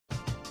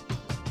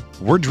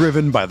We're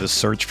driven by the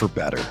search for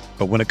better.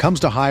 But when it comes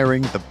to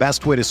hiring, the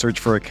best way to search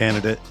for a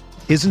candidate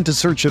isn't to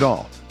search at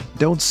all.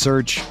 Don't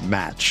search,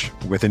 match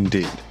with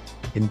Indeed.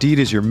 Indeed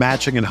is your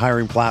matching and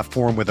hiring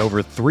platform with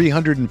over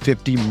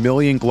 350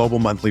 million global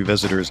monthly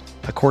visitors,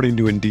 according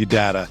to Indeed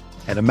data,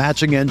 and a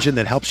matching engine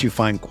that helps you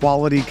find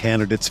quality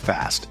candidates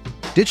fast.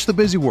 Ditch the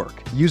busy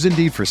work. Use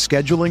Indeed for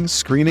scheduling,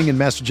 screening, and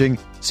messaging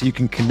so you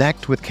can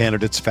connect with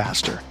candidates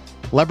faster.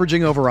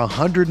 Leveraging over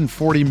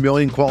 140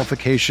 million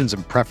qualifications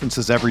and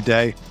preferences every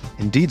day,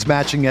 Indeed's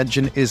matching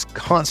engine is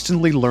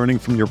constantly learning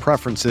from your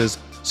preferences,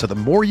 so the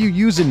more you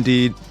use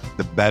Indeed,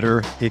 the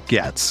better it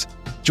gets.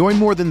 Join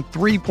more than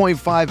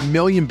 3.5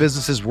 million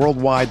businesses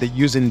worldwide that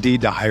use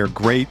Indeed to hire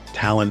great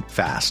talent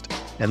fast.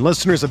 And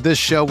listeners of this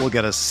show will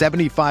get a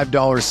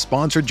 $75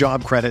 sponsored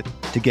job credit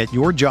to get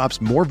your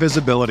jobs more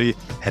visibility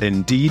at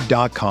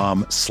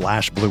Indeed.com/Blue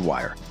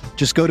Wire.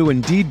 Just go to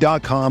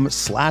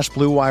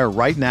Indeed.com/Blue Wire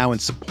right now and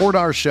support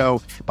our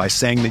show by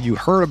saying that you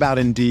heard about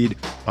Indeed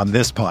on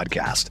this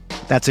podcast.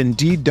 That's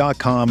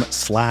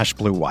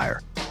Indeed.com/Blue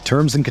Wire.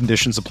 Terms and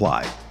conditions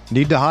apply.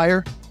 Need to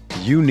hire?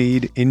 You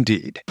need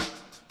Indeed.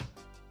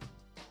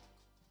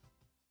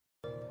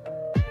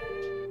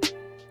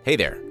 Hey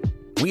there.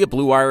 We at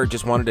Blue Wire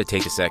just wanted to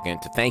take a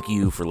second to thank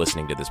you for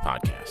listening to this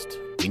podcast.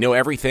 We know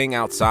everything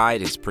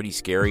outside is pretty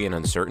scary and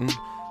uncertain,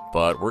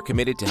 but we're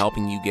committed to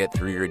helping you get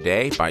through your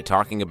day by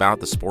talking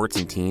about the sports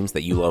and teams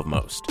that you love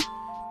most.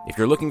 If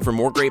you're looking for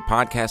more great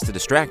podcasts to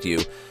distract you,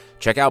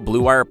 check out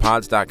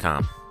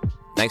BlueWirePods.com.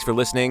 Thanks for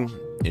listening.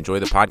 Enjoy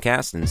the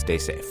podcast and stay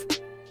safe.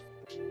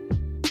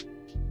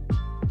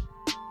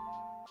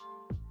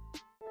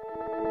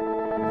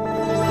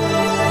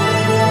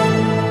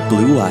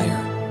 Blue Wire.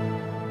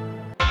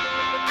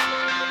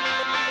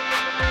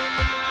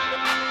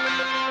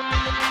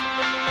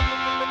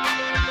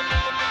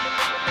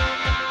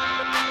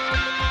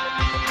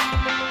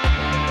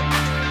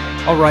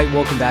 All right,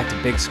 welcome back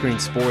to Big Screen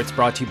Sports,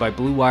 brought to you by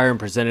Blue Wire and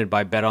presented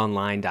by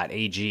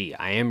BetOnline.ag.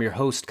 I am your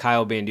host,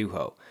 Kyle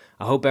Banduho.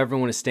 I hope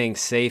everyone is staying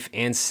safe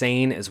and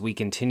sane as we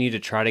continue to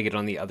try to get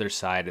on the other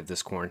side of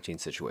this quarantine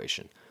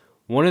situation.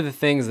 One of the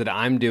things that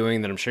I'm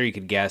doing that I'm sure you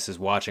could guess is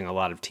watching a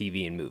lot of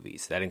TV and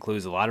movies. That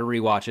includes a lot of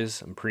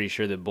rewatches. I'm pretty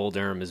sure that Bull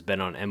Durham has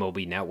been on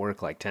MLB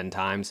Network like 10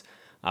 times.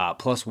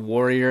 Plus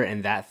Warrior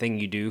and That Thing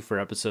You Do for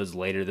episodes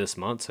later this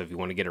month. So if you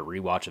want to get a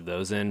rewatch of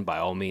those in, by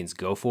all means,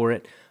 go for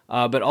it.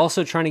 But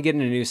also trying to get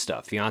into new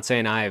stuff. Fiance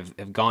and I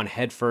have gone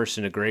headfirst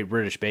into Great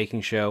British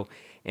Baking Show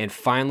and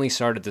finally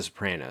started The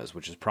Sopranos,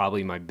 which is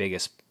probably my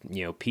biggest,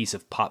 piece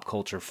of pop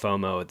culture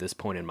FOMO at this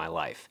point in my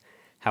life.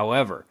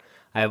 However,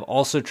 I have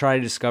also tried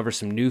to discover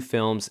some new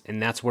films, and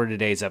that's where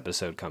today's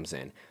episode comes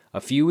in.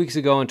 A few weeks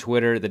ago on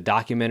Twitter, the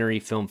documentary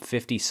film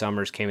 50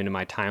 Summers came into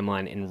my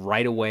timeline, and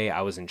right away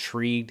I was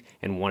intrigued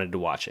and wanted to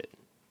watch it.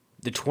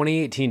 The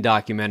 2018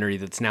 documentary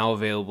that's now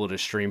available to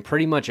stream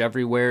pretty much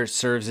everywhere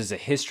serves as a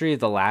history of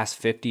the last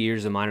 50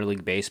 years of minor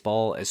league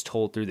baseball as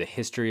told through the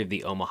history of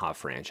the Omaha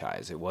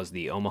franchise. It was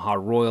the Omaha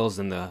Royals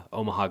and the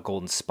Omaha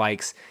Golden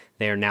Spikes.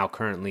 They are now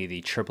currently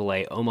the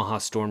AAA Omaha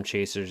Storm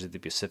Chasers of the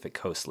Pacific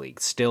Coast League.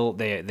 Still,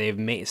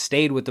 they've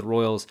stayed with the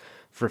Royals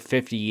for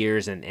 50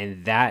 years,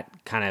 and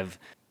that kind of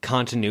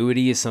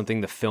continuity is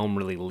something the film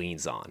really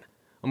leans on.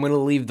 I'm going to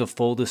leave the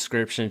full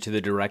description to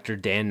the director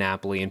Dan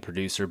Napoli and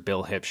producer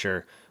Bill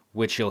Hipsher,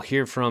 which you'll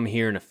hear from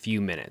here in a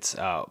few minutes,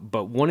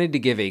 but wanted to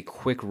give a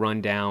quick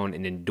rundown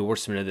and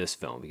endorsement of this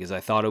film because I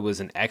thought it was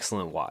an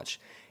excellent watch.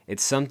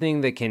 It's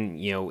something that can,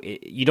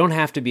 you don't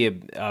have to be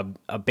a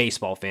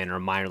baseball fan or a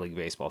minor league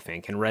baseball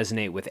fan, can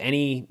resonate with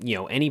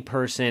any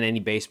person, any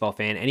baseball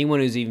fan, anyone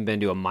who's even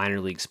been to a minor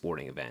league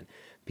sporting event,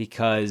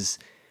 because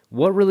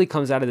what really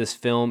comes out of this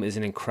film is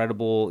an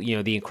incredible,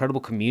 the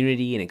incredible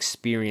community and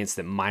experience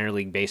that minor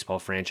league baseball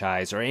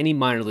franchise or any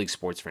minor league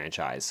sports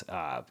franchise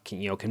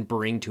can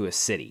bring to a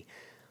city.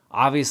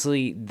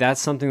 Obviously,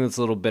 that's something that's a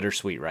little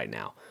bittersweet right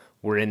now.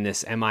 We're in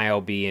this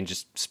MILB and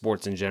just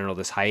sports in general,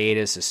 this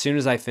hiatus. As soon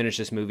as I finished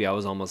this movie, I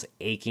was almost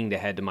aching to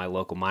head to my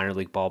local minor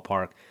league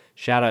ballpark.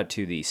 Shout out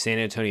to the San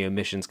Antonio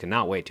Missions,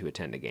 cannot wait to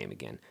attend a game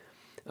again.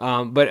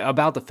 But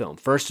about the film,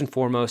 first and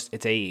foremost,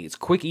 it's a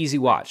quick, easy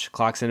watch.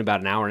 Clocks in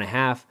about an hour and a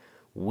half.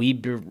 We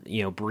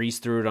breeze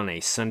through it on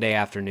a Sunday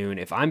afternoon.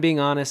 If I'm being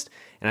honest,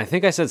 and I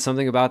think I said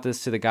something about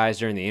this to the guys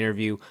during the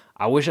interview,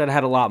 I wish I'd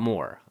had a lot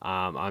more.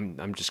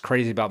 I'm just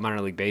crazy about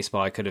minor league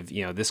baseball. I could have,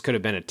 this could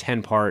have been a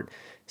 10-part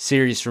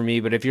series for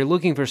me, but if you're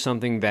looking for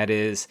something that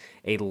is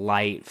a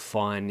light,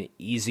 fun,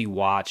 easy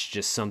watch,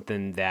 just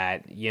something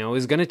that,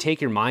 is going to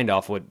take your mind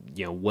off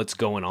what's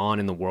going on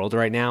in the world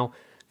right now,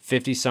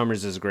 50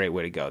 Summers is a great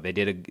way to go. They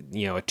did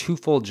a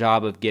twofold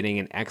job of getting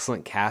an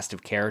excellent cast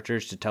of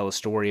characters to tell a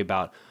story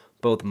about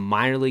both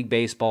minor league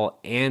baseball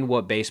and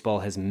what baseball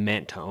has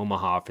meant to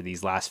Omaha for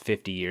these last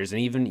 50 years and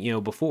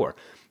even, before.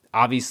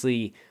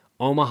 Obviously,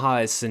 Omaha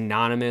is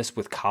synonymous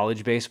with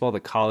college baseball, the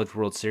College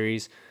World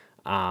Series,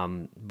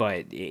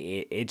 but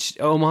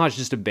Omaha's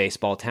just a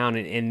baseball town,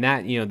 and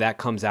that, that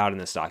comes out in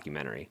this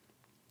documentary.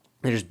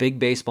 There's big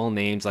baseball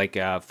names like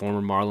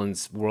former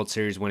Marlins World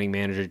Series winning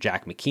manager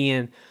Jack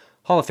McKeon,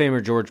 Hall of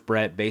Famer George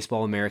Brett,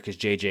 Baseball America's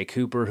J.J.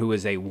 Cooper, who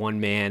is a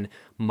one-man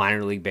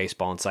minor league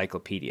baseball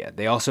encyclopedia.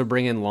 They also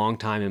bring in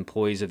longtime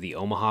employees of the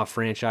Omaha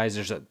franchise.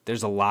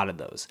 There's a lot of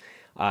those.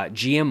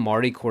 GM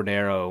Marty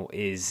Cordero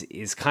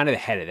is kind of the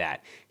head of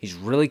that. He's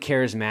really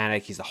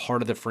charismatic. He's the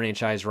heart of the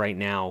franchise right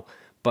now.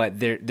 But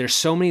there's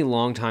so many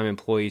longtime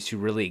employees who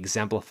really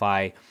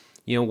exemplify,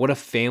 what a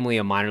family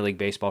a minor league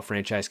baseball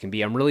franchise can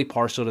be. I'm really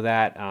partial to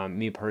that.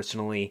 Me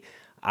personally,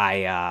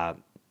 I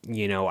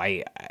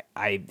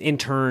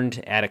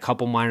interned at a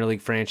couple minor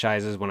league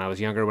franchises when I was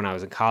younger, when I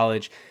was in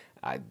college.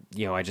 I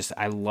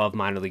love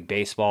minor league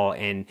baseball,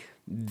 and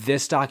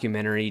this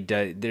documentary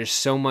there's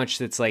so much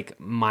that's like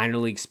minor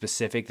league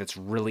specific that's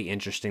really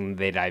interesting that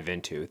they dive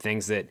into,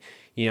 things that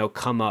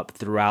come up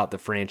throughout the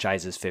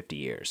franchise's 50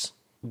 years.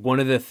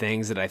 One of the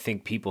things that I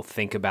think people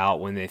think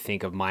about when they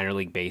think of minor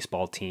league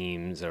baseball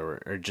teams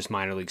or just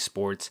minor league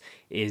sports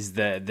is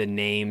the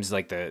names,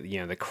 like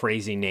the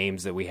crazy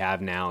names that we have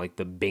now, like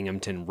the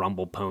Binghamton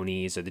Rumble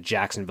Ponies or the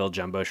Jacksonville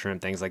Jumbo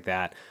Shrimp, things like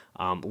that.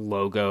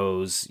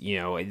 Logos,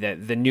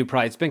 the new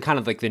product. It's been kind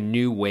of like the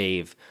new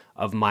wave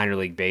of minor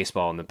league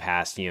baseball in the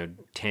past,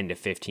 10 to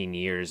 15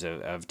 years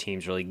of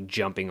teams really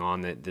jumping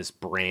on this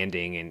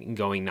branding and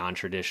going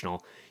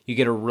non-traditional. You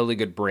get a really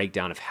good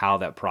breakdown of how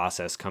that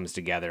process comes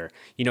together.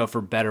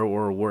 For better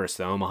or worse,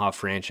 the Omaha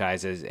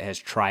franchise has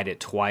tried it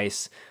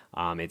twice.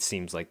 It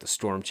seems like the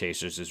Storm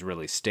Chasers is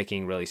really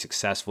sticking, really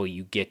successful.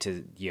 You get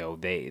to,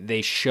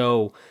 they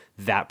show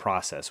that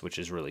process, which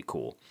is really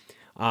cool.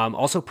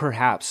 Also,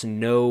 perhaps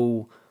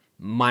no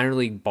minor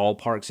league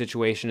ballpark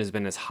situation has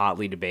been as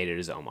hotly debated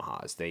as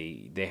Omaha's.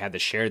 They had the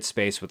shared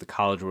space with the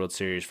College World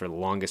Series for the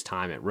longest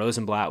time at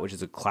Rosenblatt, which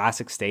is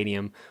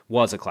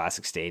was a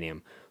classic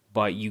stadium.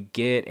 But you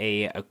get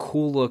a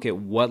cool look at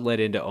what led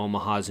into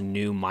Omaha's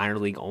new minor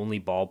league only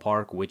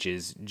ballpark, which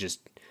is just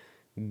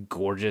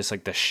gorgeous.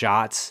 Like the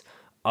shots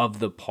of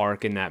the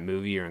park in that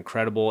movie are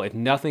incredible. If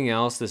nothing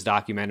else, this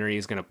documentary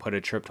is going to put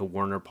a trip to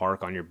Werner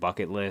Park on your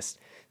bucket list.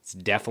 It's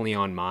definitely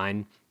on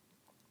mine.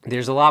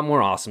 There's a lot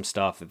more awesome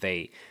stuff that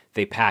they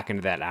pack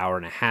into that hour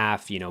and a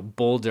half.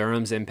 Bull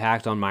Durham's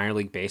impact on minor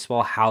league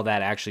baseball, how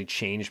that actually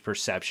changed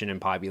perception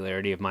and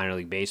popularity of minor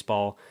league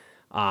baseball.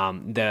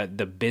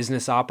 The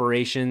business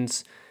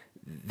operations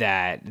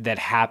that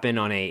happen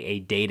on a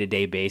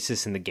day-to-day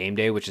basis in the game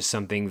day, which is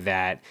something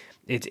that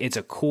it's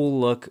a cool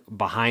look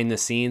behind the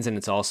scenes, and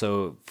it's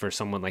also for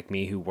someone like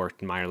me who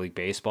worked in minor league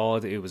baseball.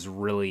 It was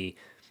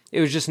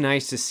just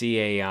nice to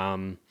see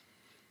a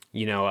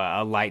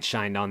light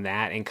shined on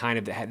that, and kind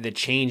of the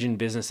change in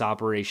business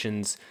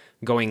operations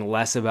going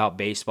less about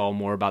baseball,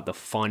 more about the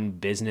fun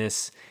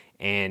business.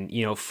 And,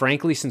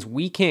 frankly, since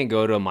we can't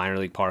go to a minor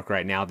league park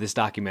right now, this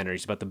documentary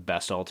is about the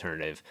best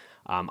alternative.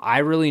 I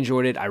really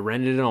enjoyed it. I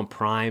rented it on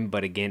Prime,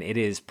 but again, it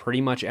is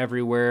pretty much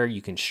everywhere.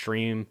 You can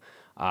stream.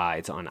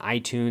 It's on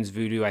iTunes,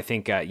 Vudu. I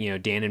think,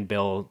 Dan and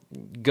Bill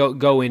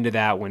go into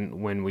that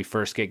when we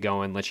first get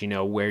going, let you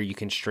know where you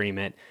can stream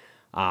it.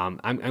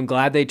 I'm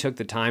glad they took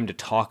the time to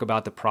talk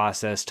about the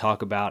process,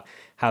 talk about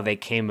how they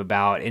came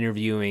about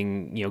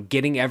interviewing,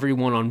 getting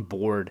everyone on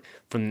board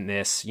from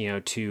this,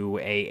 to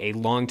a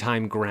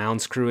longtime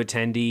grounds crew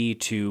attendee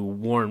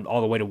to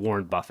all the way to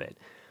Warren Buffett.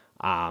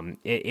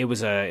 It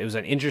was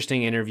an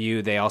interesting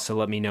interview. They also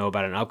let me know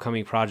about an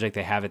upcoming project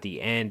they have at the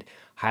end.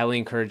 Highly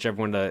encourage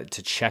everyone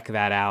to check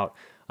that out.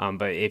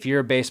 But if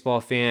you're a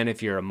baseball fan,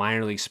 if you're a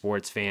minor league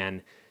sports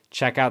fan,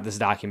 check out this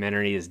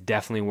documentary. It's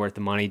definitely worth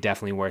the money,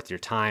 definitely worth your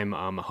time.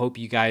 I hope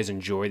you guys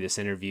enjoy this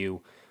interview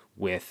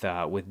with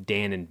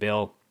Dan and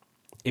Bill.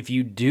 If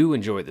you do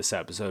enjoy this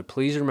episode,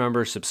 please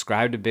remember,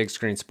 subscribe to Big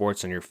Screen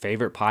Sports on your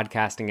favorite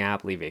podcasting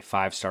app. Leave a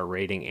 5-star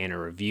rating and a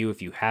review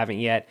if you haven't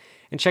yet.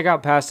 And check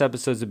out past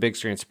episodes of Big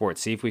Screen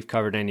Sports. See if we've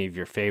covered any of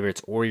your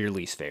favorites or your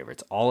least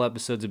favorites. All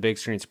episodes of Big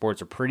Screen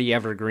Sports are pretty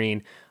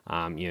evergreen.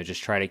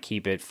 Just try to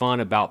keep it fun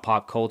about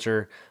pop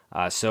culture.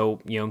 So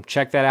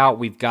check that out.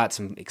 We've got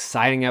some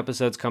exciting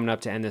episodes coming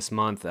up to end this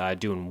month,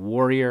 doing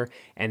Warrior,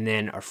 and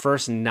then our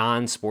first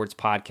non-sports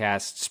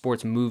podcast,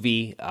 sports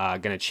movie,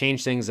 going to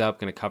change things up,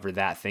 going to cover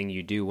That Thing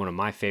You Do, one of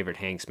my favorite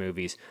Hanks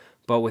movies.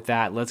 But with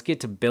that, let's get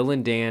to Bill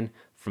and Dan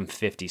from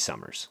 50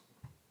 Summers.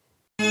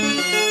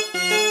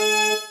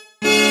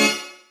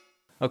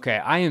 Okay,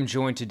 I am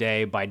joined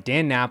today by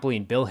Dan Napoli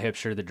and Bill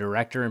Hipsher, the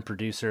director and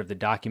producer of the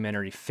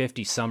documentary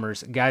 50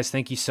 Summers. Guys,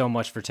 thank you so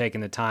much for taking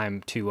the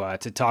time to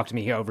talk to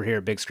me over here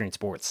at Big Screen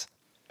Sports.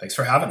 Thanks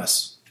for having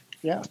us.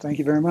 Yeah, thank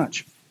you very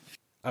much.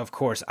 Of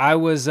course. I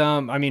was,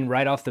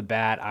 right off the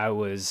bat, I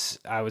was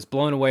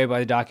blown away by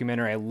the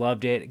documentary. I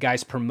loved it.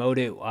 Guys, promote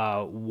it.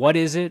 What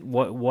is it?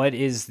 What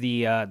is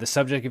the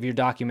subject of your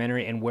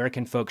documentary, and where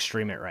can folks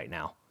stream it right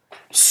now?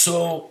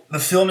 So the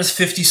film is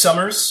 50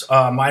 Summers,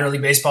 minor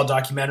league baseball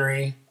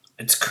documentary.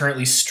 It's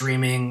currently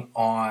streaming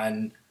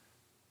on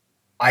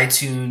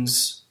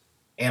iTunes,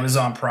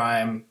 Amazon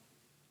Prime,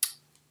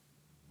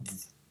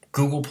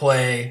 Google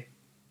Play,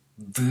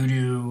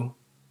 Vudu,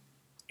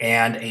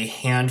 and a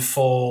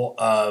handful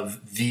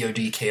of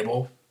VOD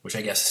cable, which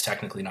I guess is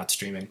technically not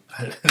streaming.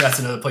 That's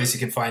another place you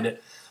can find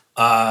it.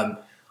 I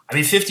I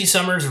mean, 50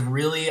 Summers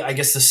really, I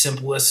guess the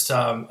simplest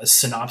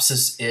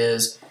synopsis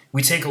is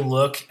we take a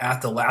look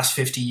at the last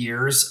 50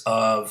 years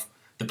of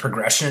the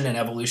progression and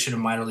evolution of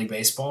minor league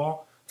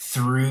baseball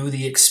through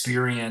the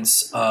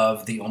experience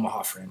of the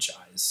Omaha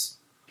franchise.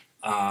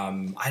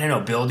 I don't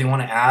know, Bill, do you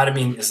want to add? I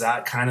mean, is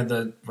that kind of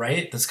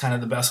that's kind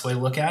of the best way to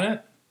look at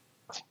it?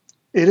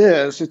 It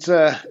is. It's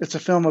a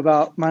film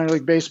about minor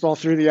league baseball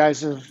through the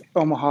eyes of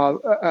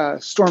Omaha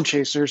Storm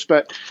Chasers,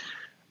 but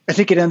I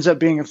think it ends up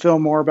being a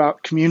film more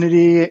about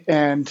community,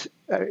 and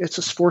it's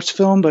a sports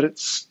film, but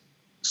it's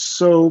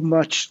so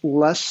much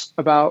less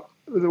about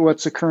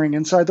what's occurring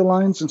inside the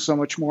lines and so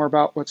much more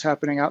about what's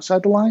happening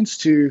outside the lines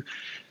to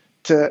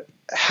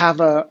have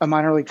a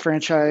minor league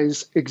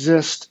franchise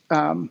exist,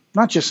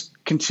 not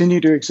just continue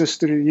to exist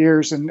through the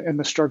years and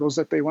the struggles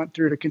that they went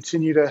through to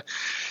continue to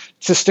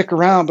stick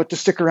around, but to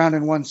stick around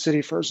in one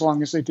city for as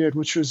long as they did,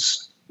 which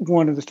was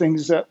one of the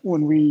things that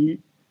when we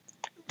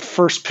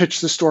first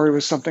pitched the story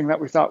was something that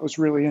we thought was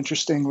really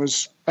interesting,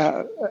 was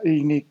a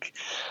unique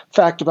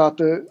fact about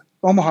the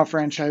Omaha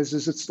franchise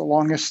is it's the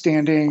longest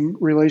standing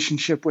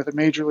relationship with a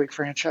major league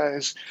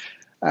franchise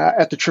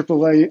at the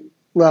AAA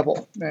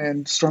level.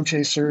 And Storm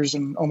Chasers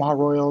and Omaha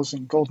Royals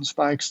and Golden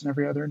Spikes and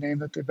every other name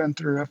that they've been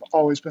through have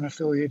always been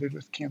affiliated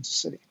with Kansas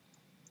City.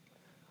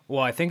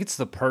 Well, I think it's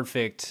the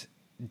perfect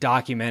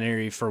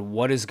documentary for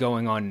what is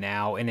going on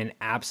now in an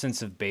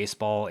absence of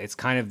baseball. It's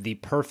kind of the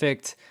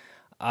perfect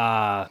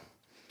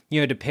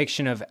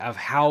depiction of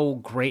how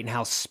great and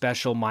how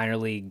special minor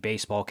league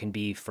baseball can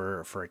be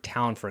for a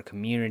town, for a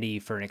community,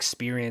 for an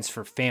experience,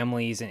 for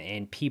families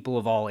and people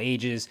of all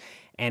ages.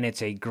 And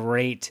it's a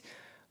great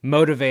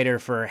motivator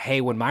for,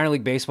 hey, when minor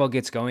league baseball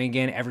gets going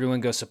again,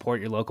 everyone go support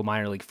your local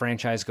minor league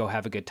franchise, go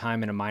have a good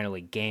time in a minor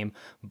league game.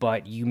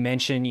 But you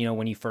mentioned,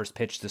 when you first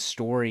pitched the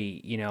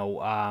story,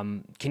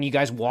 can you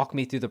guys walk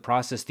me through the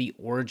process, the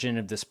origin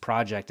of this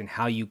project and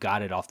how you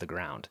got it off the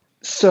ground?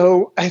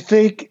 So I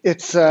think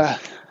it's the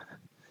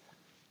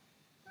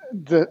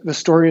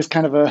story is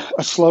kind of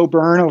a slow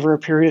burn over a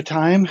period of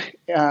time.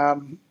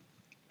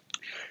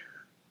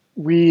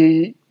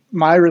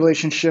 My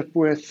relationship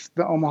with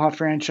the Omaha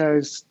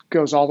franchise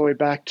goes all the way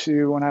back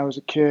to when I was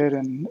a kid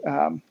and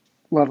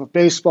love of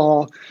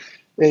baseball.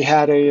 They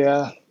had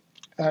a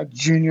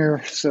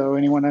junior, so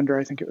anyone under,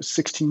 I think it was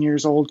 16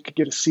 years old, could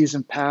get a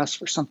season pass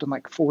for something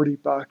like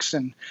 $40.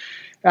 And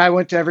I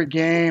went to every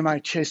game. I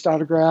chased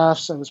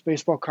autographs. I was a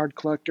baseball card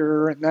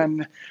collector, and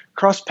then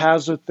crossed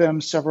paths with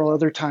them several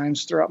other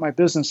times throughout my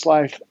business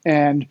life,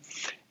 and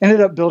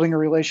ended up building a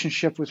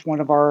relationship with one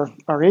of our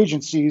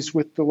agencies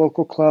with the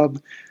local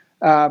club,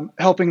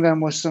 helping them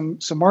with some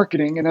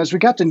marketing. And as we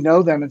got to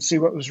know them and see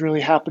what was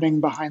really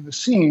happening behind the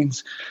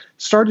scenes,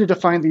 started to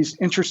find these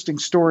interesting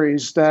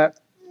stories that,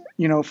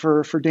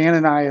 for Dan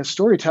and I as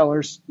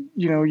storytellers,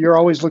 you're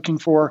always looking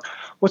for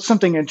what's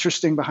something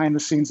interesting behind the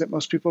scenes that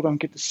most people don't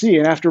get to see.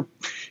 And after,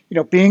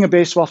 being a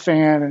baseball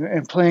fan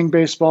and playing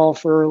baseball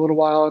for a little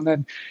while and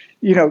then,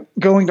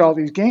 going to all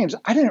these games,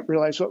 I didn't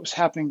realize what was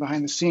happening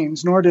behind the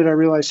scenes, nor did I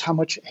realize how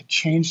much it had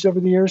changed over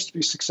the years to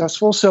be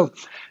successful. So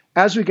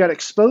as we got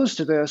exposed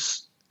to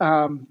this,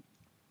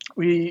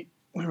 we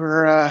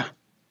were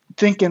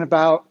thinking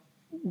about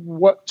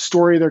what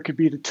story there could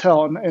be to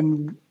tell.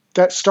 And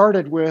that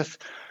started with,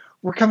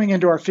 we're coming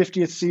into our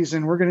 50th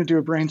season. We're going to do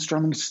a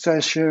brainstorming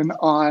session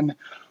on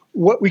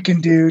what we can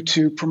do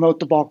to promote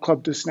the ball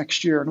club this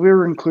next year. And we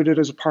were included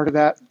as a part of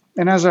that.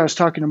 And as I was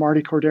talking to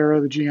Marty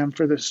Cordero, the GM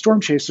for the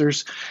Storm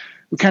Chasers,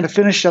 we kind of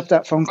finished up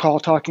that phone call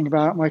talking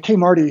about it. I'm like, hey,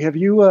 Marty, have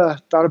you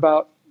thought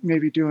about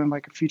maybe doing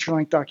like a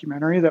feature-length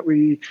documentary that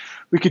we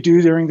could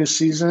do during this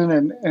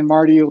season? And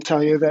Marty will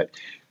tell you that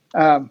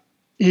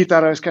he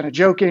thought I was kind of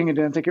joking and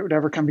didn't think it would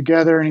ever come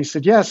together. And he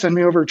said, yeah, send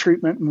me over a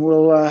treatment and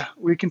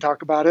we can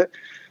talk about it.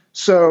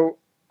 So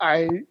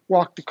I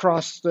walked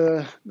across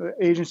the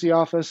agency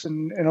office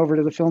and over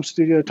to the film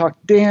studio to talk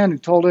to Dan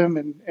and told him,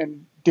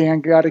 and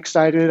Dan got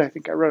excited. I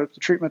think I wrote up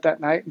the treatment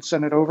that night and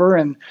sent it over,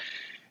 and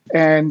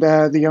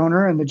the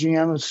owner and the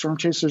GM of Storm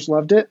Chasers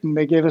loved it, and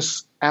they gave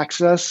us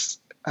access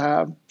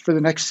for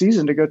the next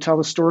season to go tell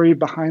the story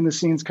behind the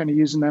scenes, kind of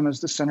using them as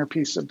the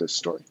centerpiece of this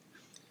story.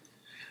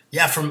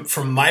 Yeah,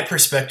 from my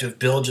perspective,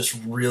 Bill just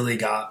really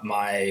got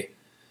my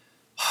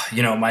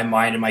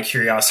mind and my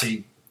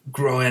curiosity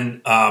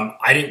growing.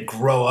 I didn't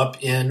grow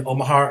up in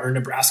Omaha or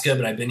Nebraska,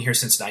 but I've been here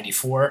since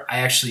 '94. I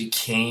actually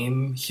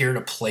came here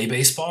to play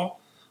baseball.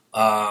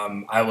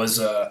 I was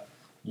a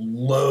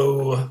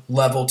low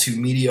level to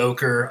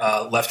mediocre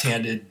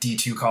left-handed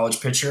D2 college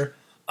pitcher.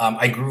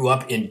 I grew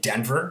up in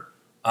Denver,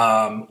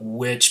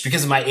 which,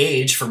 because of my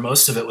age, for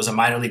most of it was a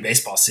minor league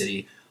baseball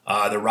city.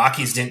 The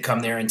Rockies didn't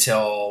come there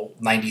until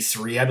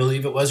 93, I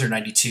believe it was, or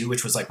 92,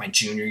 which was like my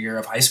junior year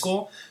of high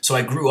school. So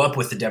I grew up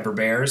with the Denver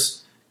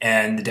Bears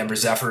and the Denver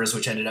Zephyrs,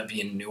 which ended up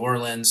being in New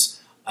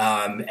Orleans.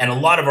 And a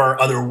lot of our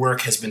other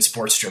work has been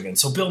sports driven.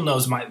 So Bill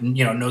knows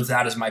knows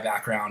that as my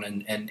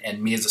background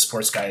and me as a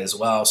sports guy as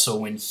well. So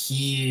when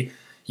he,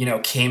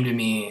 came to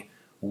me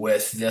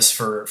with this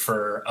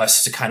for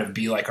us to kind of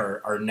be like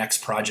our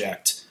next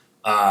project,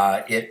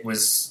 it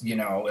was,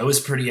 it was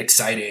pretty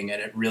exciting,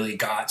 and it really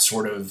got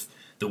sort of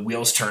the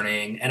wheels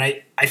turning. And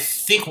I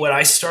think what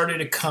I started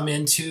to come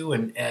into,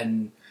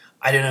 and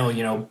I don't know,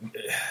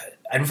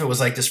 I don't know if it was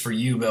like this for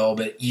you, Bill,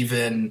 but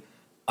even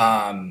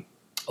a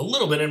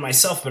little bit in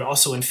myself, but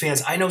also in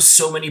fans. I know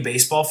so many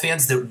baseball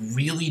fans that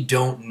really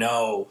don't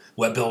know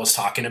what Bill was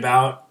talking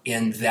about,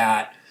 in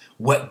that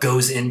what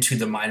goes into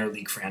the minor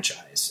league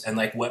franchise and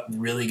like what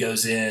really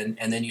goes in.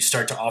 And then you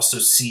start to also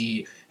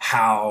see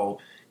how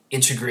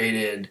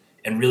integrated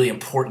and really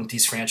important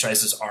these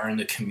franchises are in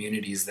the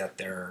communities that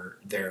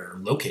they're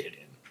located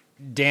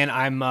in. Dan,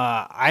 I am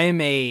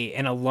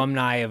an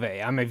alumni of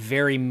I'm a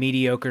very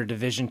mediocre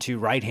Division II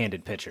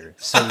right-handed pitcher.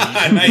 So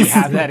we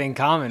have that in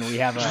common. We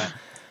have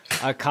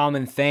a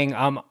common thing.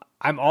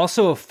 I'm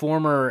also a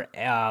former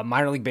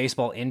minor league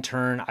baseball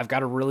intern. I've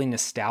got a really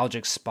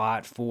nostalgic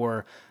spot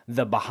for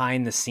the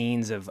behind the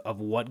scenes of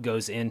what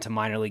goes into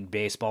minor league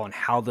baseball and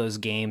how those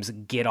games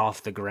get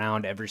off the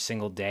ground every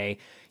single day.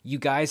 You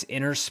guys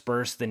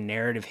intersperse the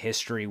narrative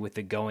history with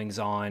the goings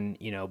on,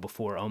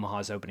 before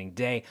Omaha's opening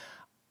day.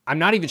 I'm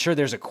not even sure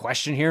there's a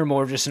question here,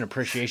 more of just an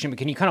appreciation, but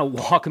can you kind of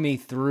walk me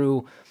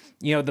through,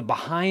 the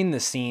behind the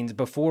scenes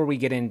before we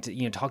get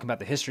into, talking about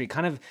the history,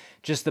 kind of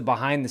just the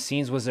behind the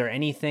scenes? Was there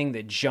anything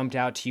that jumped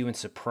out to you in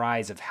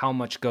surprise of how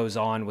much goes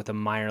on with a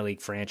minor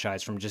league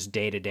franchise from just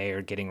day to day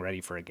or getting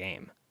ready for a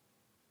game?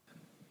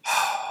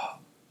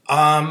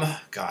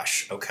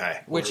 Gosh, okay.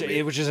 Which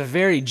is a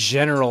very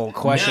general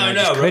question. I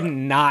just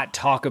couldn't not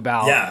talk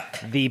about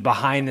the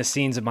behind the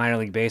scenes of minor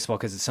league baseball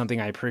because it's something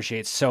I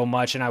appreciate so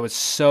much. And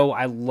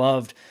I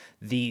loved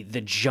the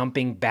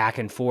jumping back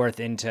and forth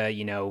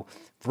into,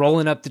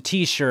 rolling up the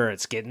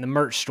t-shirts, getting the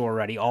merch store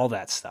ready, all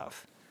that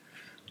stuff.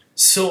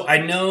 So I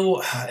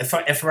know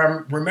if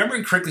I'm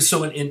remembering correctly,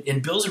 so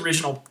in Bill's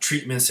original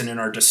treatments and in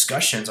our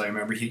discussions, I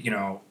remember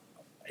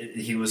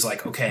he was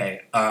like,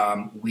 okay,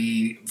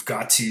 we've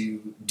got to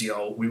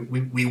deal.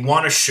 We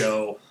want to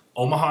show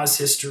Omaha's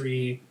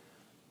history,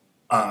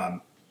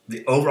 the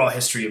overall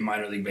history of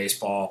minor league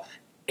baseball,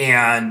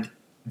 and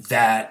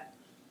that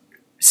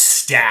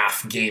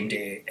staff game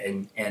day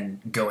and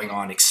going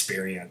on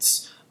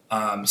experience.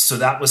 So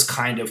that was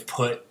kind of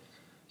put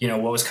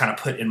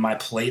in my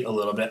plate a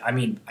little bit. I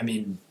mean,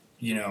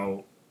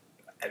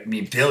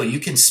 Bill, you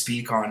can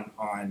speak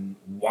on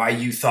why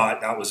you thought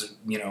that was,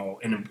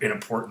 an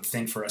important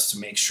thing for us to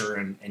make sure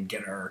and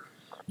get our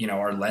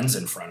lens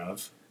in front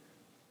of.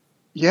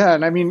 Yeah.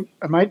 And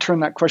I might turn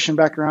that question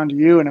back around to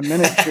you in a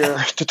minute here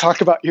to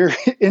talk about your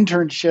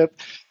internship,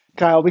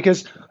 Kyle,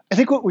 because I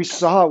think what we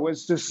saw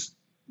was this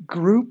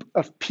group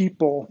of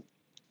people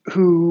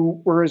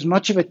who were as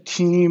much of a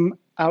team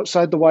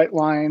outside the white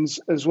lines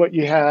as what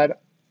you had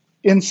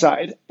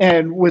inside.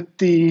 And with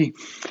the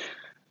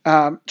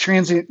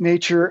transient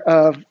nature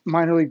of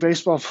minor league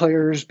baseball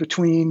players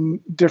between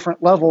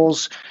different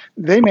levels,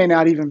 they may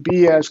not even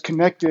be as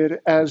connected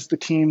as the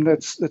team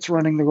that's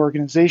running the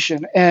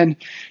organization. And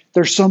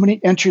there's so many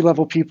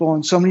entry-level people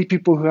and so many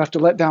people who have to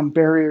let down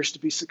barriers to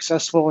be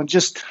successful. And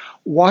just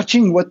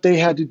watching what they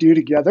had to do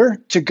together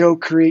to go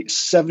create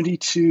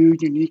 72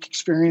 unique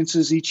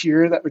experiences each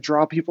year that would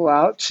draw people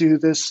out to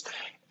this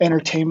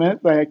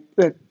entertainment like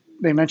that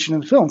they mentioned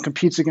in the film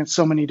competes against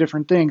so many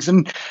different things.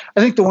 And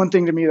I think the one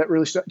thing to me that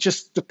really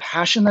just the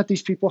passion that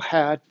these people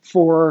had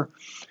for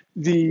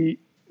the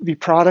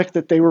product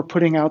that they were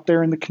putting out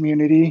there in the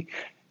community,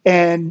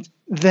 and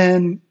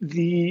then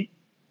the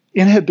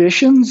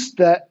inhibitions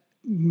that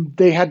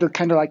they had to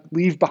kind of like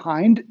leave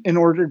behind in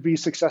order to be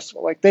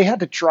successful. Like they had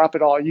to drop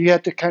it all. You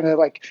had to kind of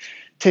like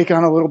take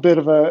on a little bit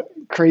of a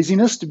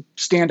craziness to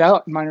stand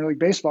out in minor league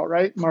baseball,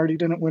 right? Marty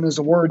didn't win his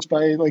awards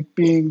by like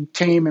being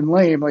tame and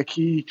lame. Like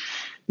he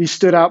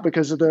stood out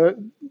because of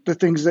the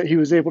things that he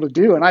was able to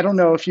do. And I don't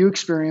know if you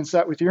experienced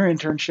that with your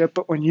internship,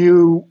 but when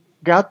you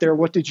got there,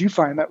 what did you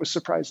find that was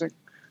surprising?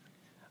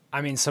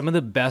 Some of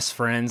the best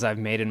friends I've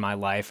made in my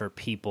life are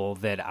people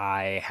that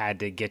I had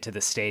to get to the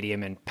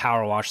stadium and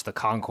power wash the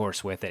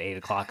concourse with at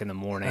 8:00 in the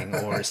morning,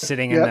 or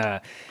sitting in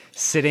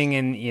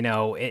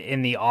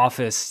the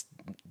office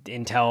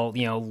until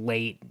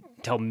late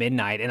till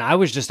midnight. And I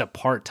was just a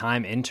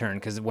part-time intern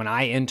because when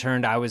I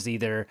interned, I was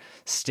either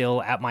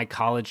still at my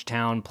college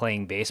town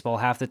playing baseball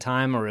half the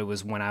time, or it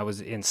was when I was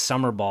in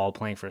summer ball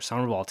playing for a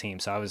summer ball team.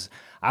 So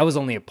I was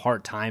only a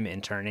part-time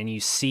intern. And you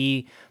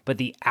see, but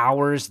the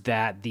hours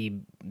that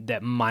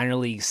minor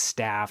league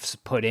staffs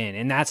put in,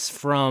 and that's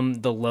from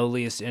the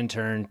lowliest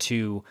intern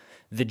to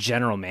the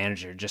general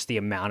manager, just the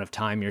amount of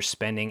time you're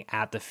spending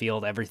at the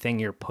field, everything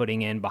you're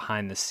putting in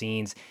behind the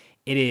scenes.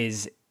 It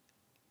is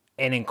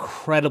an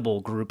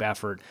incredible group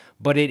effort,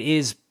 but it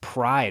is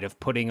pride of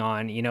putting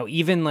on,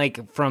 even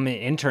like from an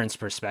intern's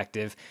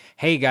perspective,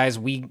 hey guys,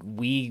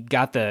 we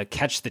got the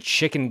catch the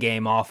chicken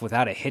game off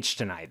without a hitch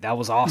tonight. That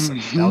was awesome.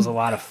 Mm-hmm. That was a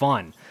lot of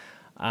fun.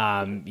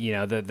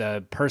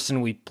 The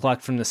person we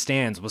plucked from the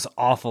stands was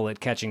awful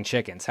at catching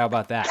chickens. How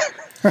about that?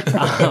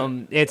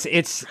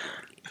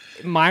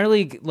 minor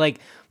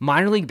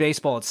league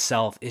baseball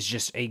itself is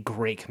just a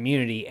great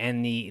community,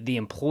 and the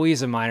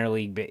employees of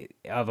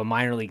a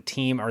minor league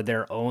team are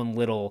their own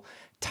little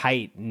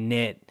tight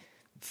knit,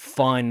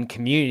 fun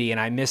community, and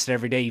I miss it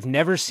every day. You've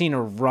never seen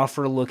a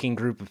rougher looking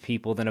group of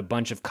people than a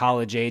bunch of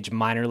college age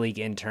minor league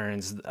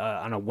interns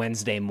on a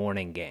Wednesday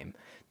morning game.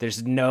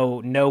 There's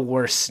no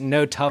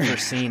tougher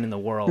scene in the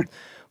world.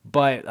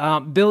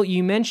 But Bill,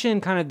 you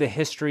mentioned kind of the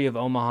history of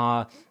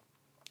Omaha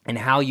and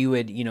how you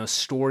had,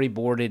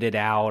 storyboarded it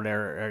out,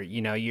 or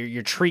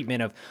your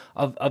treatment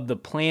of the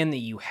plan that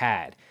you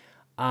had.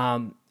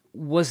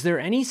 Was there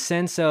any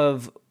sense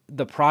of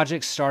the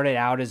project started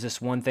out as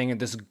this one thing,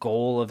 this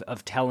goal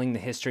of telling the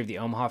history of the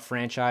Omaha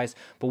franchise,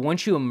 but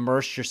once you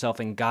immersed yourself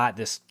and got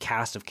this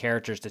cast of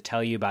characters to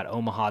tell you about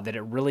Omaha, that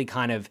it really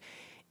kind of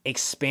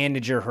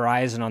expanded your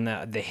horizon on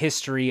the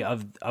history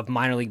of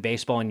minor league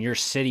baseball in your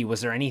city?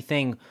 Was there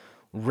anything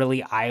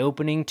really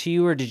eye-opening to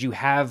you, or did you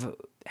have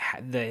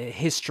the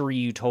history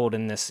you told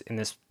in this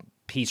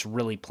piece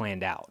really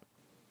planned out?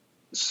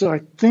 So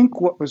I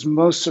think what was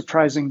most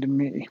surprising to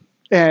me,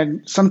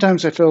 and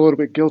sometimes I feel a little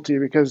bit guilty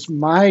because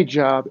my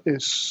job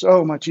is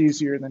so much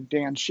easier than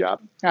Dan's job.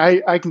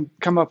 I can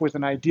come up with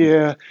an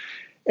idea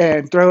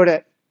and throw it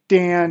at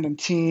Dan and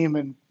team,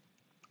 and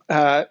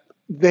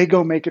they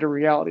go make it a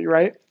reality,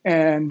 right?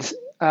 And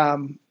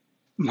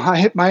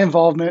my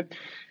involvement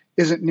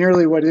isn't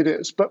nearly what it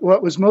is. But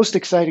what was most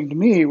exciting to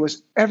me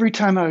was every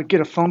time I would get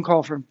a phone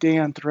call from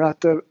Dan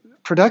throughout the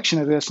production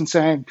of this and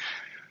saying,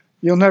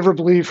 "You'll never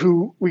believe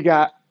who we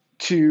got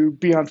to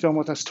be on film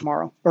with us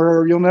tomorrow,"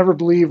 or "You'll never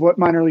believe what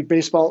minor league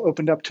baseball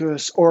opened up to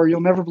us," or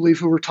 "You'll never believe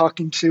who we're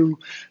talking to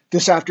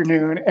this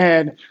afternoon."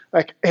 And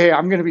like, "Hey,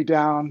 I'm going to be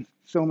down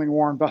filming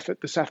Warren Buffett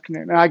this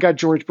afternoon, and I got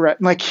George Brett."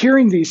 And like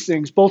hearing these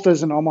things, both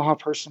as an Omaha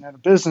person and a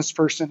business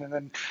person and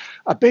then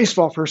a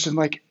baseball person,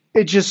 like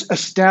it just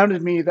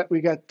astounded me that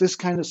we got this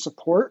kind of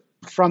support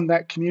from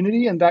that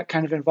community and that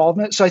kind of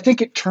involvement. So I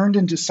think it turned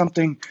into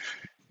something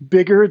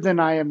bigger than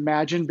I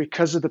imagined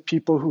because of the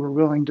people who were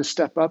willing to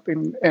step up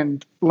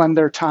and lend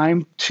their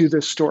time to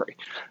this story.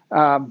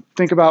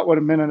 Think about what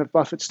a minute of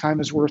Buffett's time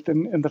is worth,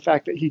 and the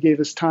fact that he gave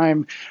his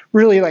time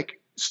really like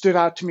stood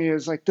out to me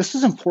as like, this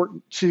is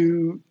important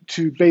to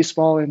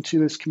baseball and to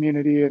this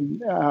community,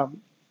 and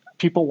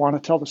people want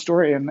to tell the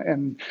story.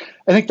 And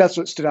I think that's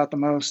what stood out the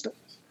most.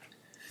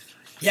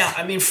 Yeah,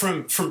 I mean,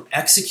 from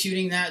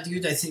executing that,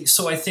 dude, I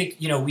think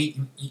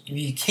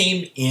we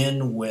came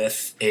in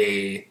with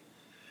a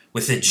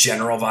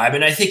general vibe,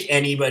 and I think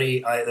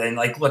anybody, and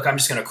like, look, I'm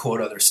just going to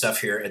quote other stuff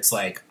here. It's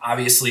like,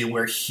 obviously,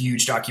 we're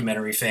huge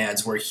documentary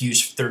fans, we're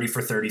huge 30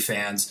 for 30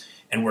 fans,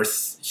 and we're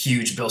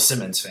huge Bill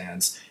Simmons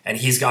fans. And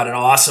he's got an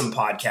awesome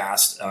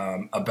podcast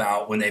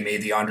about when they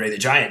made the Andre the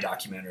Giant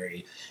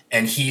documentary.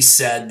 And he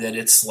said that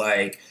it's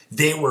like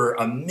they were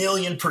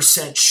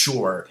 1,000,000%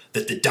 sure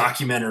that the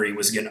documentary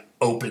was going to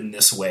open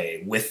this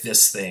way with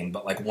this thing.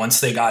 But like once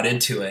they got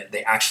into it,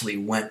 they actually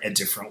went a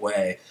different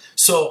way.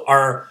 So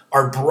our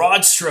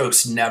broad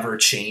strokes never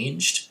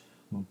changed,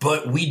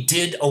 but we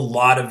did a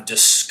lot of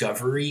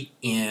discovery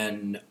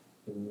in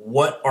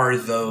what are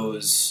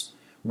those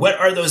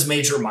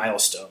major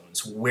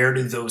milestones? Where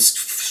do those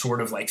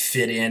sort of like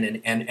fit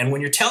in? And when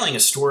you're telling a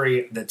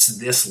story that's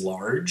this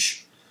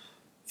large,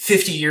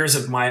 50 years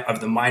of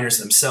the miners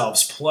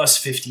themselves plus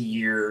 50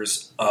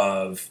 years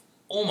of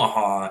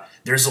Omaha,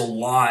 there's a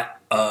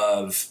lot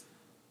of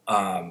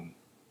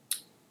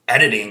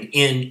editing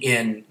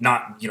in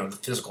not the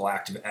physical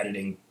act of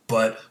editing,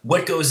 but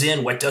what goes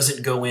in, what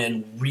doesn't go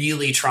in,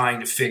 really trying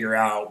to figure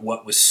out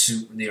what was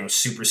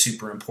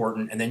super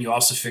important. And then you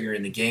also figure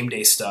in the game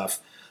day stuff.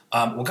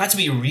 What got to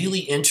be really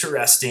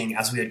interesting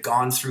as we had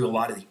gone through a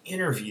lot of the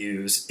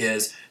interviews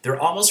is there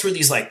almost were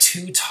these like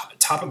two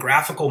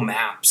topographical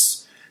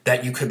maps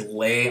that you could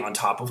lay on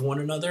top of one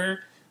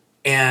another.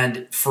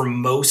 And for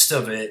most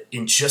of it,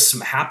 in just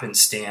some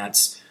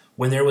happenstance,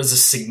 when there was a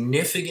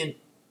significant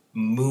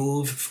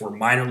move for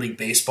minor league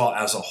baseball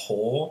as a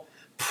whole,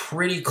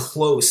 pretty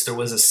close, there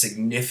was a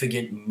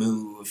significant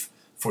move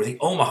for the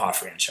Omaha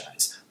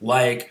franchise.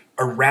 Like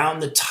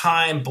around the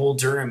time Bull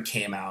Durham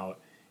came out,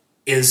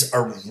 is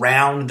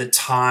around the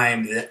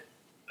time that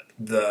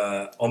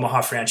the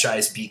Omaha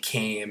franchise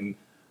became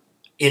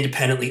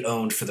independently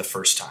owned for the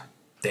first time.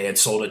 They had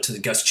sold it to the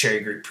Gus Cherry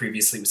Group.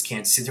 Previously it was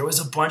Kansas City. There was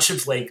a bunch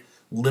of like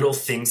little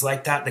things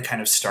like that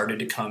kind of started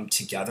to come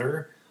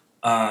together.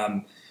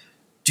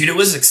 Dude, it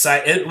was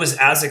exciting. It was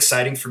as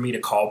exciting for me to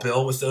call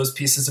Bill with those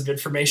pieces of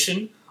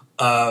information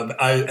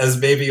as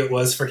maybe it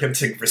was for him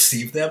to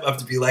receive them,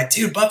 to be like,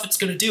 dude, Buffett's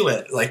going to do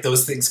it. Like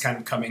those things kind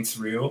of coming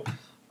through.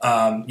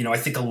 I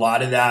think a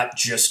lot of that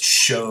just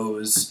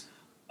shows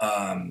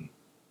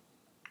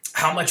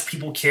how much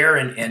people care,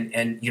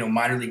 and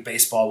minor league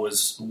baseball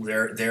was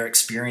their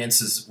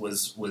experiences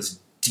was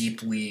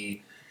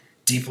deeply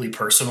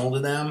personal to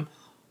them.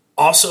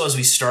 Also, as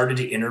we started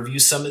to interview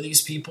some of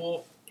these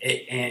people,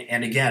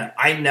 and again,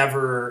 I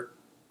never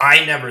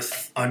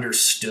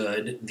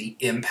understood the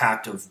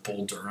impact of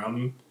Bull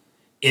Durham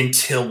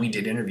until we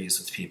did interviews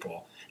with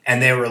people,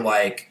 and they were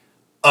like,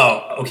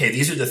 Oh, okay.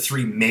 These are the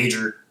three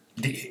major.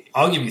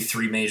 I'll give you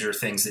three major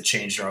things that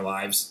changed our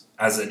lives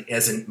as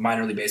in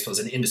minor league baseball, as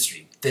an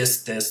industry.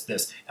 This.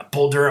 And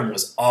Bull Durham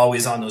was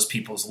always on those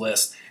people's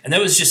list, and that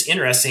was just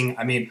interesting.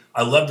 I mean,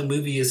 I loved the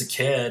movie as a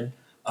kid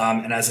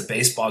and as a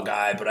baseball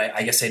guy, but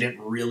I guess I didn't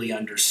really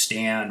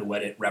understand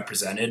what it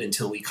represented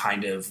until we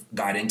kind of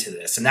got into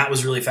this, and that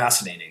was really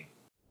fascinating.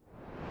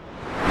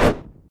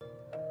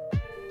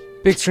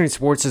 Big Screen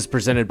Sports is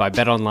presented by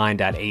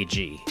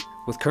BetOnline.ag.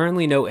 With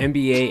currently no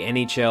NBA,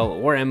 NHL,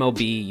 or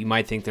MLB, you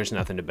might think there's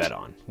nothing to bet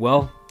on.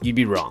 Well, you'd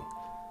be wrong.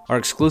 Our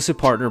exclusive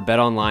partner,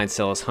 BetOnline,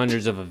 sells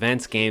hundreds of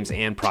events, games,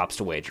 and props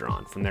to wager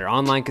on. From their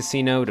online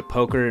casino to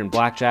poker and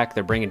blackjack,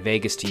 they're bringing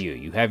Vegas to you.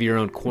 You have your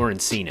own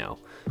Quarantino.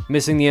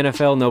 Missing the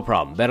NFL? No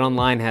problem.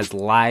 BetOnline has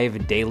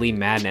live, daily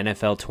Madden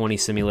NFL 20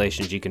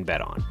 simulations you can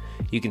bet on.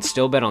 You can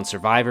still bet on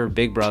Survivor,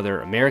 Big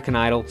Brother, American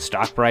Idol,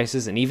 stock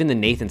prices, and even the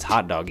Nathan's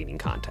Hot Dog Eating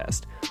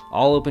Contest.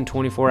 All open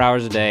 24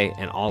 hours a day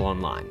and all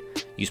online.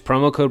 Use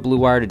promo code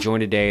BlueWire to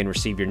join today and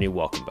receive your new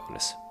welcome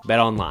bonus.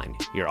 BetOnline,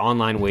 your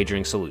online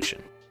wagering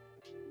solution.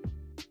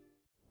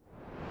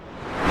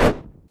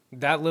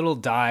 That little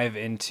dive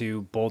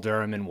into Bull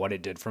Durham and what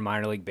it did for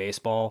minor league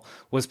baseball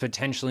was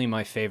potentially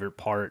my favorite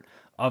part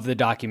of the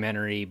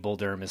documentary. Bull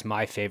Durham is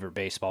my favorite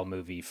baseball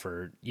movie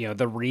for,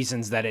 the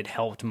reasons that it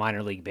helped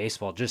minor league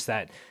baseball, just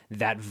that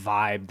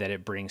vibe that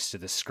it brings to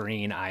the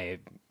screen. I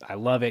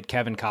love it.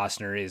 Kevin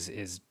Costner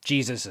is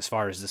Jesus as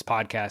far as this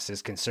podcast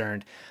is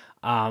concerned.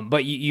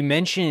 But you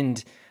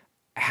mentioned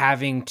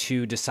having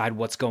to decide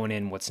what's going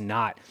in, what's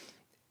not.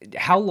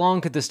 How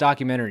long could this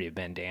documentary have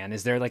been, Dan?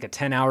 Is there like a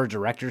 10-hour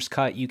director's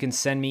cut you can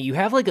send me? You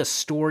have like a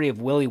story of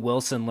Willie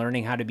Wilson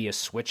learning how to be a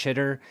switch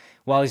hitter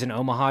while he's in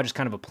Omaha, just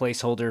kind of a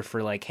placeholder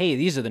for like, hey,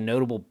 these are the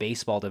notable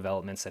baseball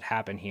developments that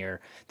happen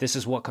here. This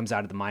is what comes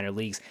out of the minor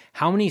leagues.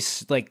 How many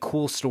like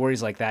cool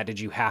stories like that did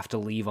you have to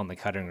leave on the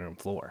cutting room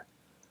floor?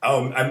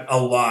 Oh, a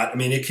lot. I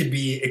mean, it could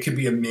be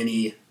a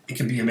mini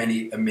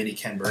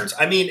Ken Burns.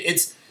 I mean,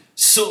 it's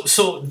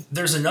so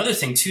there's another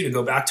thing too, to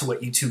go back to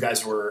what you two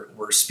guys were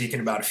speaking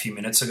about a few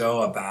minutes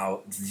ago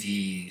about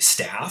the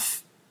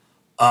staff.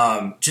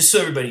 Just so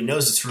everybody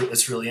knows,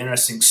 it's really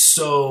interesting.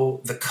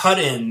 So the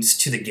cut-ins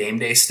to the game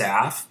day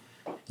staff,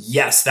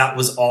 yes, that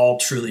was all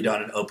truly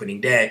done on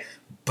opening day.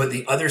 But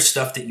the other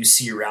stuff that you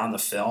see around the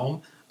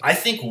film, I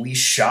think we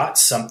shot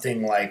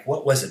something like,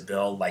 what was it,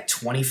 Bill? Like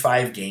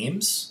 25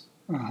 games?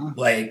 Uh-huh.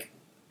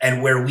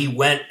 And where we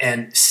went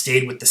and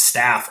stayed with the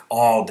staff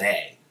all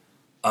day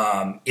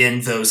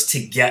in those to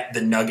get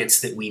the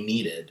nuggets that we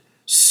needed,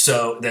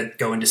 so that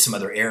go into some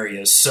other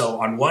areas. So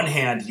on one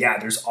hand, yeah,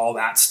 there's all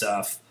that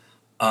stuff.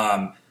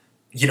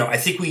 I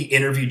think we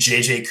interviewed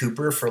JJ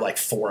Cooper for like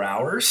 4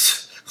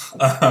 hours,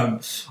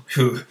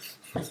 who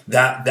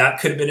that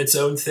could have been its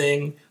own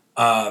thing.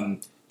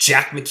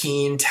 Jack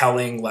McKean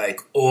telling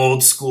like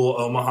old school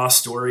Omaha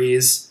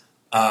stories.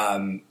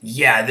 There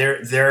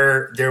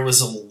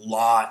was a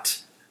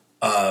lot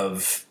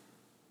of,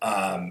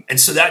 and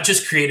so that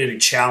just created a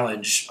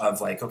challenge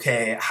of like,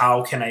 okay,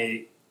 how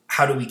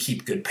do we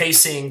keep good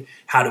pacing?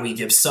 How do we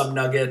give some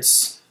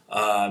nuggets?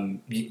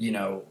 Kind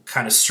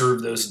of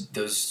serve those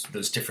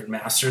different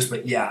masters.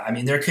 But yeah, I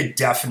mean, there could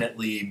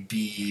definitely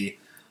be,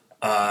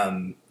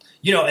 and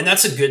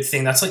that's a good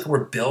thing. That's like where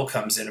Bill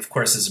comes in, of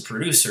course, as a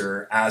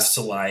producer, as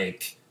to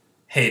like,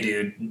 hey,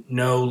 dude,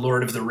 no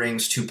Lord of the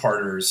Rings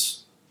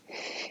 2-parters.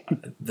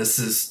 This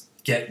is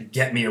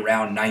get me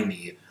around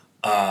 90.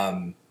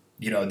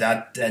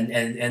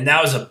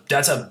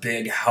 That's a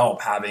big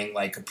help, having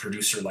like a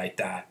producer like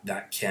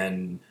that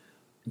can,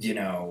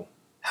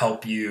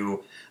 help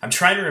you. I'm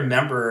trying to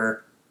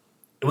remember.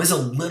 It was a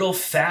little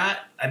fat.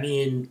 I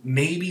mean,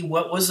 maybe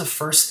what was the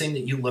first thing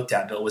that you looked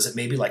at, Bill? Was it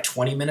maybe like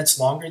 20 minutes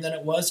longer than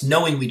it was,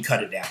 knowing we'd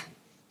cut it down?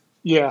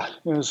 Yeah,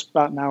 it was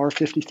about an hour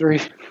 53.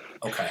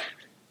 Okay.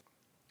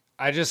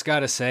 I just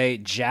got to say,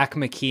 Jack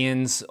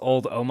McKeon's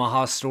old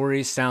Omaha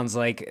stories sounds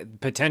like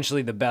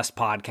potentially the best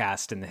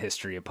podcast in the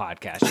history of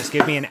podcasts. Just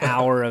give me an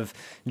hour of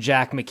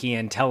Jack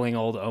McKeon telling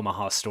old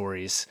Omaha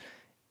stories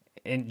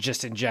and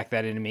just inject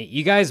that into me.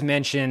 You guys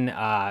mentioned,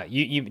 Dan,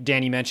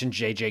 you mentioned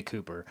JJ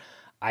Cooper.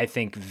 I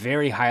think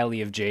very highly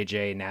of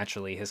JJ.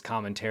 Naturally, his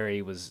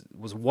commentary was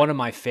one of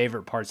my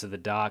favorite parts of the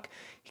doc.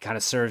 He kind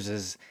of serves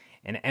as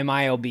an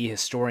MILB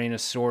historian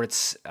of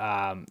sorts.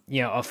 A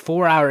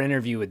 4-hour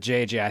interview with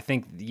JJ. I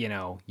think,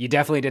 you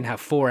definitely didn't have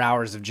 4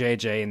 hours of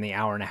JJ in the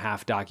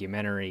hour-and-a-half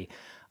documentary.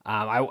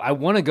 I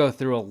want to go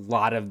through a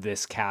lot of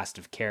this cast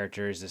of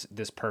characters,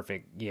 this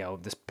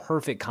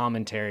perfect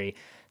commentary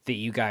that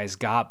you guys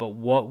got. But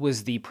what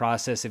was the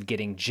process of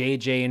getting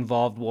JJ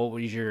involved? What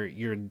was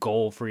your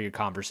goal for your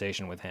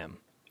conversation with him?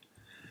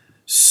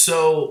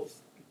 So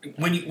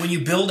when you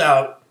build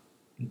out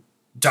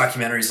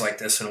documentaries like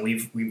this, and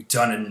we've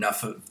done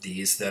enough of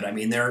these, that I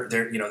mean, there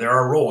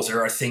are roles,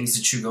 there are things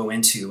that you go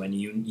into, and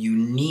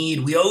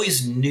we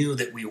always knew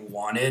that we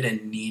wanted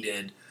and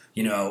needed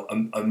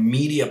a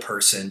media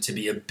person to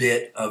be a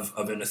bit of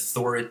an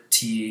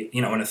authority,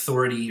 an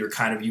authority, or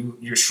kind of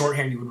your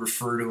shorthand, you would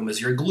refer to him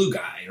as your glue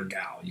guy or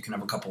gal. You can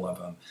have a couple of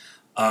them.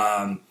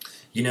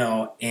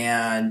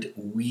 And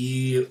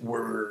we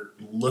were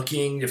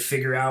looking to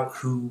figure out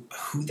who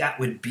that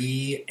would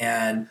be.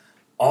 And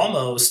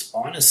almost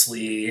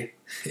honestly,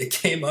 it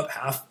came up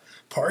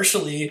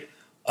partially,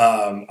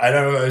 I don't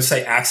know if I would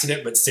say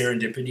accident, but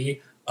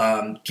serendipity.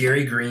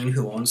 Gary Green,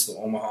 who owns the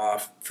Omaha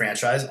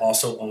franchise,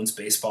 also owns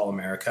Baseball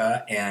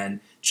America, and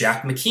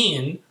Jack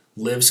McKeon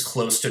lives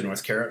close to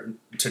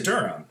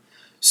Durham.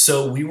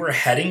 So we were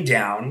heading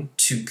down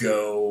to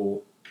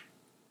go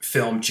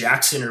film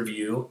Jack's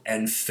interview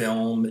and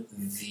film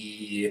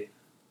the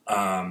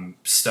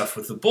stuff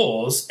with the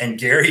Bulls. And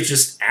Gary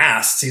just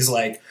asked, he's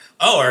like,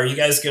 "Oh, are you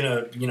guys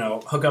gonna,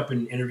 hook up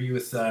an interview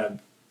with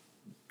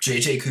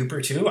JJ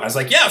Cooper too?" I was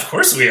like, "Yeah, of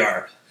course we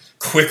are."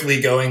 Quickly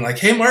going like,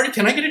 "Hey Marty,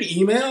 can I get an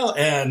email?"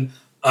 And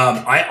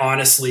I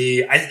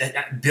honestly,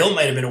 Bill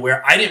might have been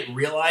aware. I didn't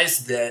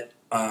realize that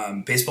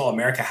Baseball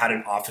America had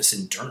an office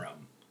in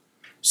Durham.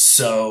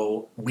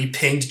 So we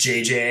pinged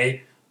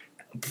JJ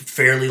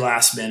fairly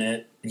last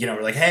minute.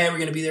 We're like, "Hey, we're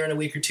going to be there in a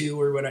week or two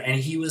or whatever."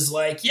 And he was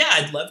like, "Yeah,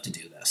 I'd love to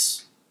do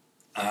this."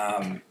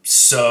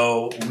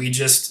 So we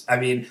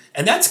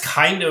and that's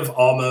kind of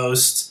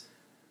almost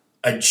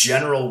a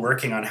general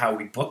working on how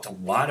we booked a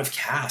lot of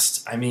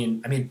cast.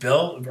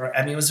 Bill,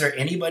 was there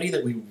anybody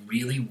that we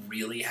really,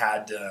 really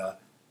had to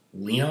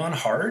lean on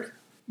hard?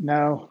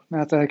 No,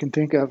 not that I can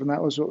think of. And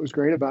that was what was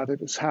great about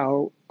it, is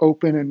how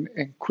open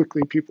and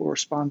quickly people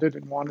responded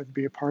and wanted to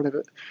be a part of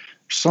it.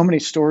 So many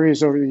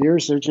stories over the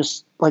years, they're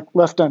just like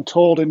left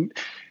untold. And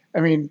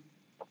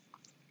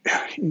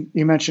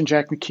you mentioned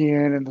Jack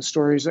McKeon and the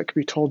stories that could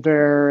be told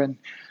there,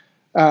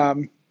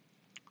 and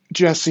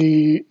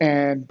Jesse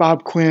and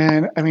Bob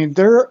Quinn.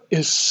 There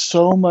is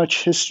so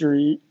much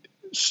history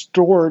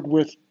stored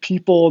with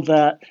people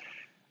that,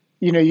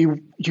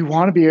 you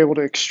want to be able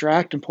to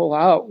extract and pull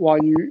out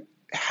while you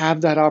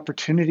have that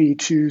opportunity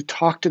to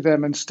talk to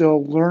them and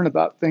still learn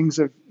about things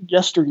of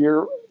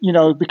yesteryear,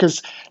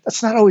 because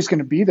that's not always going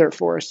to be there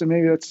for us. And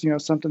maybe that's,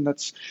 something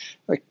that's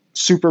like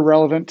super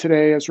relevant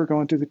today as we're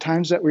going through the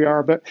times that we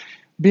are. But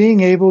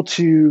being able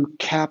to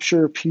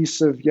capture a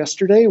piece of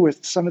yesterday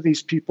with some of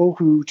these people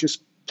who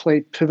just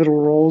played pivotal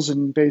roles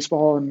in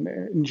baseball and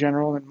in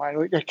general and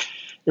minor league,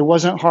 it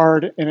wasn't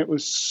hard, and it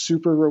was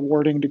super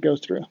rewarding to go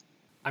through.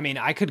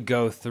 I could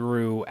go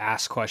through,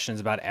 ask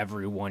questions about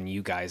everyone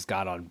you guys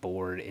got on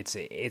board. It's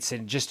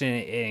just an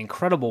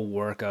incredible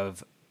work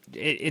of,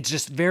 it's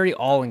just very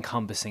all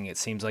encompassing. It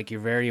seems like you're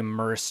very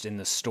immersed in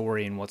the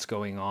story and what's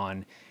going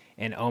on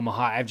in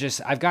Omaha.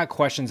 I've got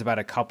questions about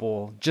a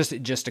couple, just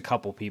a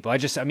couple people.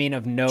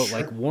 Of note, sure.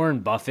 Like Warren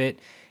Buffett,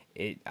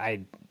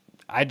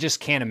 I just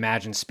can't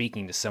imagine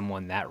speaking to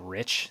someone that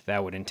rich.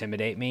 That would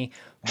intimidate me.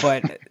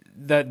 But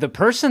the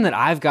person that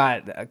I've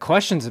got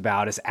questions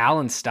about is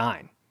Alan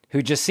Stein,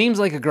 who just seems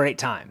like a great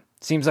time.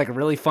 Seems like a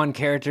really fun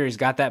character. He's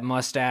got that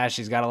mustache.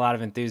 He's got a lot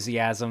of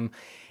enthusiasm.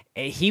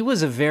 He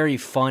was a very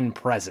fun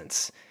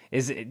presence.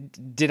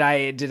 Did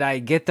I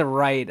get the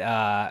right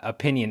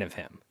opinion of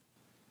him?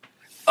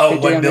 Oh,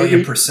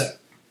 1,000,000%.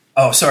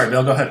 Oh, sorry,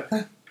 Bill, go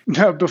ahead.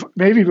 No,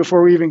 maybe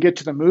before we even get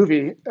to the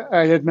movie,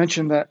 I had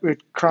mentioned that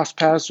we'd crossed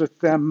paths with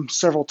them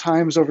several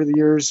times over the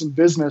years in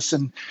business.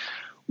 And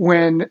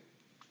when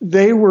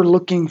they were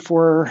looking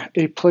for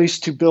a place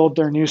to build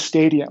their new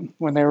stadium,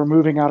 when they were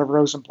moving out of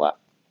Rosenblatt,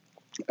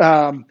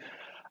 I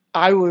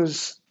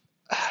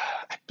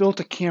built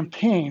a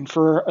campaign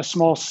for a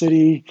small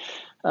city,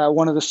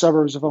 one of the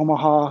suburbs of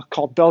Omaha,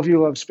 called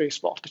Bellevue Loves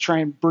Baseball, to try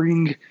and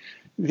bring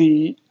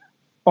the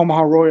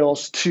Omaha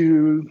Royals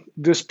to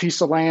this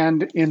piece of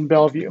land in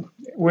Bellevue,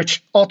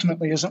 which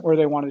ultimately isn't where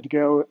they wanted to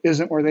go,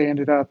 isn't where they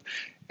ended up.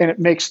 And it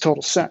makes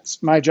total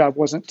sense. My job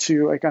wasn't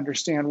to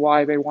understand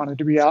why they wanted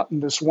to be out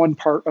in this one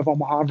part of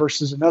Omaha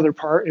versus another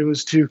part. It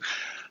was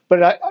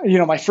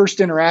my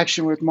first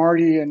interaction with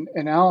Marty and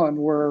Alan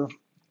were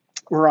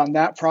on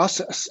that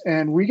process.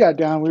 And we got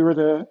down,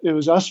 it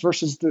was us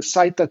versus the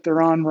site that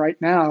they're on right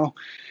now.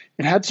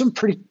 It had some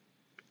pretty,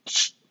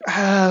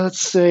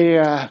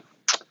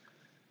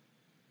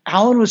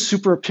 Alan was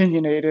super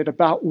opinionated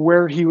about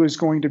where he was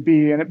going to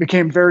be. And it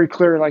became very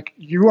clear,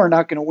 you are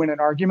not going to win an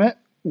argument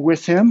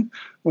with him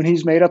when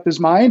he's made up his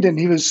mind. And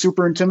he was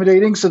super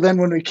intimidating. So then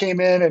when we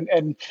came in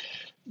and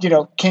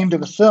came to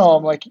the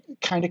film,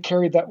 kind of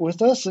carried that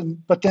with us.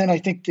 But then I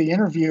think the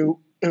interview,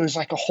 it was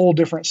like a whole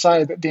different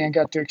side that Dan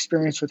got to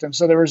experience with him.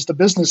 So there was the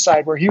business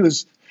side where he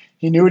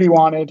knew what he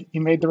wanted. He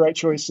made the right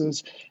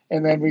choices.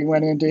 And then we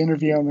went in to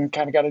interview him and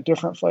kind of got a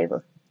different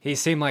flavor. He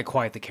seemed like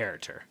quite the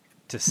character,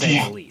 to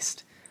say the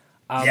least.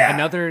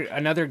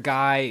 Another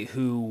guy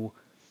who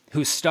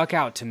stuck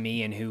out to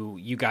me and who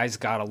you guys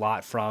got a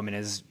lot from, and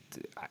is,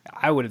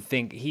 I would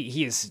think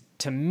he is,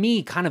 to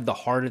me, kind of the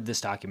heart of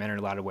this documentary in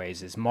a lot of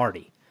ways, is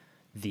Marty,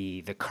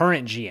 the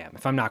current GM.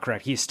 If I'm not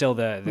correct, he's still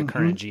the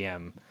current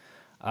GM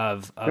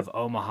of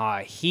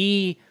Omaha.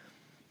 He,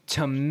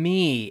 to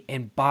me,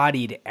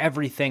 embodied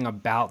everything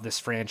about this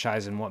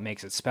franchise and what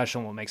makes it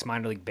special and what makes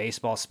minor league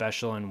baseball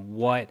special and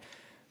what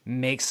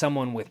makes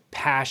someone with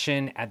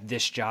passion at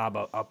this job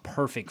a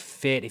perfect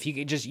fit? If you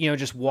could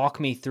just walk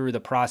me through the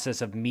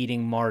process of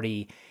meeting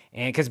Marty,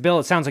 and because Bill,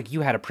 it sounds like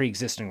you had a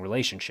pre-existing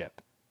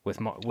relationship with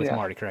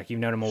Marty, correct? You've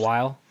known him a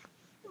while.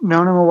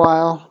 Known him a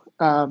while.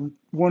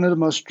 One of the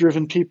most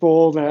driven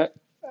people that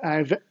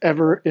I've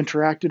ever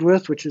interacted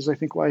with, which is I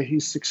think why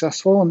he's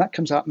successful, and that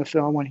comes out in the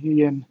film when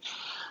he and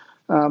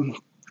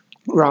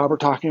Rob are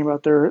talking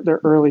about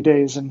their early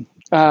days, and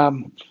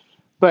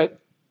but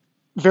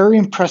very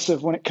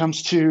impressive when it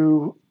comes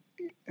to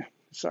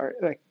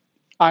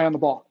eye on the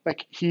ball.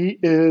 Like, he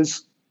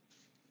is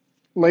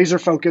laser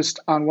focused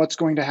on what's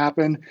going to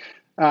happen,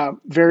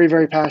 very,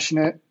 very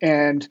passionate,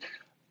 and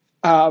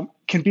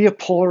can be a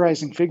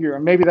polarizing figure.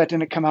 And maybe that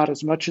didn't come out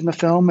as much in the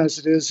film as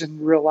it is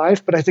in real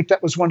life, but I think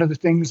that was one of the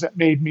things that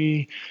made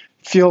me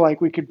feel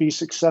like we could be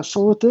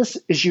successful with this,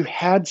 is you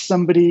had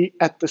somebody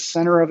at the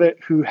center of it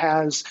who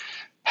has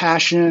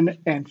passion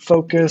and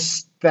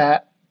focus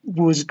that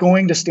was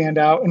going to stand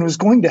out and was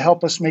going to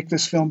help us make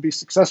this film be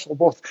successful,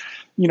 both,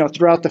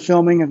 throughout the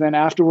filming and then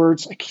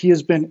afterwards. Like, he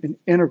has been an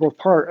integral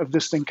part of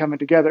this thing coming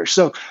together.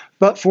 So,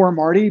 but for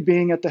Marty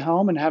being at the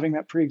helm and having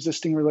that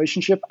pre-existing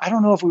relationship, I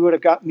don't know if we would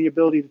have gotten the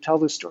ability to tell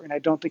this story, and I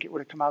don't think it would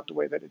have come out the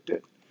way that it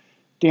did.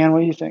 Dan, what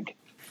do you think?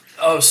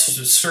 Oh,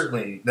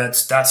 certainly.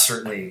 That's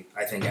certainly,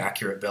 I think,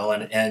 accurate, Bill.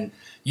 And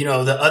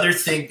the other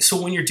thing, so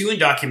when you're doing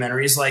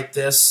documentaries like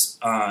this,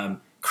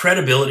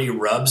 credibility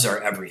rubs are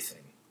everything.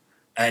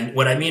 And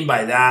what I mean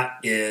by that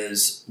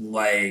is,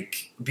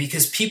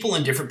 because people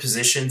in different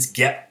positions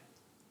get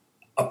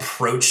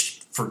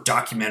approached for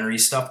documentary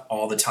stuff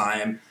all the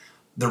time.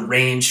 The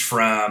range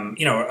from,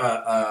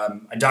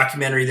 a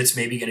documentary that's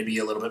maybe going to be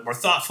a little bit more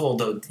thoughtful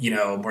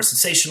to, more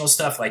sensational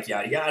stuff like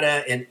yada,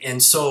 yada.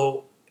 And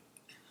so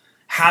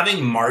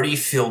having Marty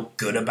feel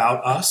good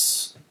about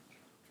us,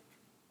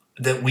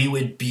 that we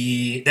would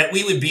be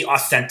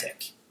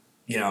authentic,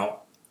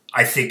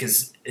 I think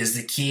is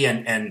the key.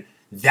 And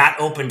that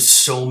opened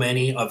so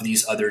many of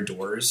these other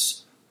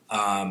doors.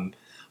 Marty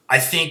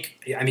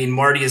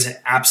is an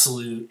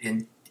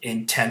absolute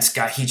intense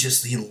guy.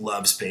 He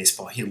loves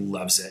baseball. He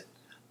loves it.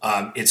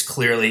 It's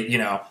clearly,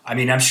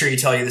 I'm sure he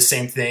tell you the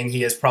same thing.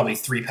 He has probably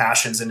 3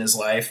 passions in his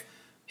life: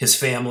 his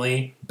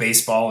family,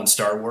 baseball, and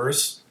Star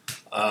Wars.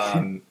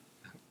 And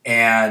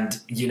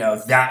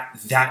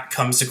that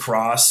comes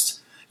across.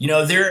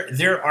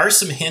 There are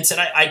some hints, and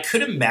I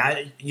could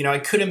imagine. I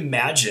could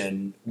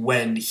imagine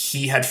when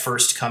he had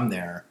first come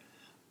there,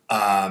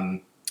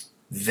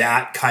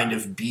 that kind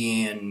of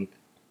being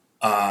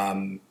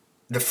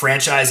the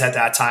franchise at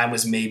that time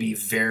was maybe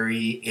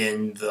very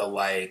in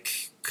the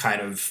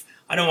kind of.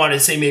 I don't want to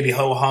say maybe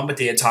ho-hum, but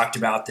they had talked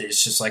about that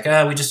it's just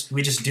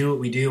we just do what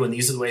we do, and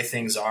these are the way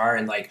things are.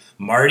 And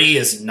Marty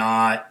is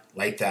not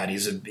like that.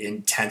 He's an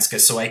intense guy.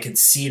 So I could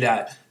see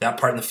that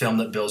part in the film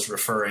that Bill's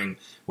referring,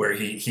 where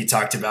he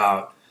talked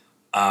about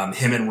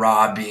him and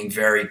Rob being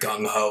very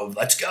gung-ho,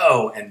 let's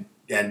go, and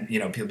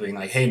people being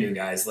like, hey, new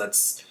guys,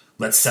 let's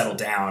settle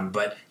down.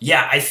 But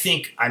yeah, I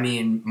think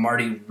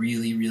Marty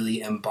really,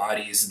 really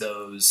embodies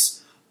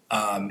those,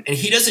 and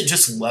he doesn't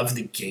just love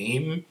the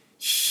game.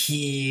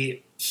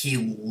 He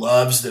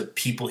loves the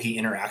people he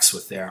interacts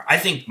with there. I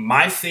think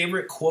my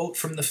favorite quote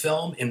from the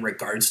film in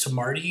regards to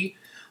Marty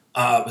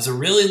was a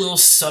really little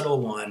subtle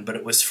one, but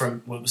it was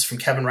from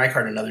Kevin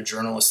Reichart, another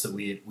journalist that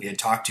we had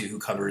talked to, who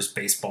covers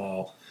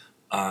baseball,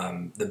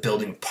 the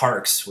building of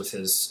parks with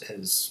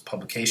his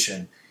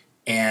publication.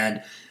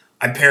 And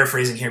I'm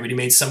paraphrasing here, but he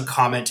made some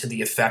comment to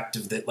the effect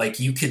of that,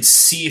 you could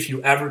see, if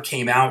you ever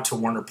came out to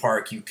Warner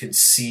Park, you could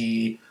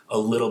see a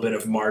little bit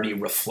of Marty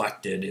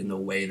reflected in the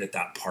way that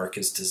park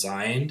is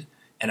designed.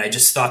 And I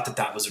just thought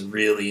that was a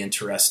really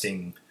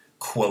interesting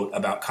quote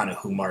about kind of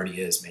who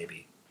Marty is,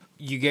 maybe.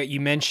 You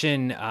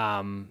mention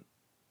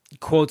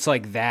quotes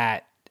like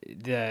that,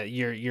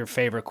 your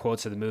favorite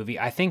quotes of the movie.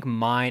 I think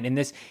mine, and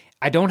this,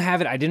 I don't have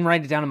it. I didn't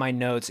write it down in my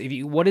notes.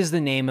 What is the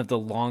name of the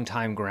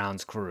longtime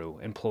grounds crew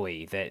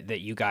employee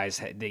that you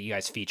guys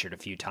featured a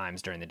few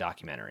times during the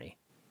documentary?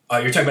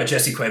 You're talking about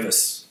Jesse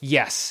Cuevas.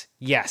 Yes,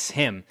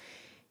 him.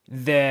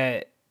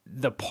 The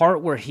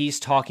part where he's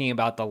talking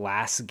about the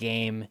last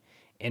game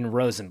in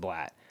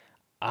Rosenblatt,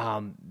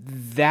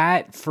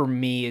 that for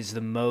me is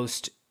the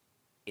most.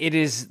 It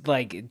is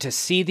to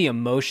see the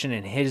emotion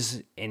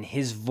in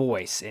his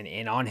voice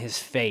and on his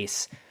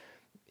face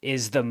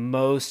is the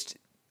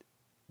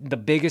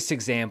biggest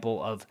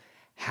example of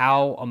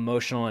how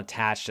emotional and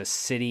attached a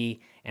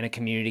city and a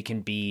community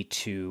can be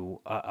to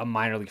a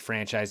minor league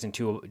franchise and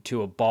to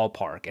a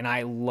ballpark. And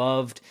I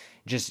loved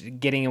just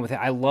getting in with it.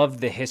 I loved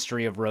the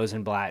history of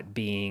Rosenblatt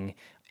being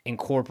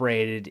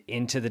incorporated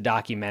into the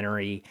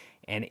documentary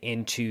and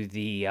into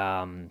the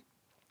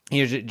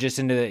just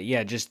into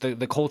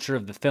the culture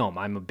of the film.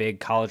 I'm a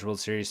big College World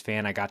Series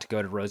fan. I got to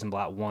go to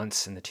Rosenblatt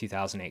once in the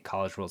 2008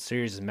 College World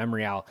Series, a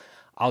memory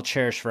I'll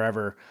cherish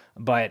forever.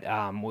 But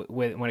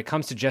when it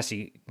comes to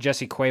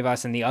Jesse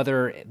Cuevas and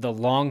the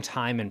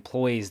longtime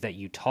employees that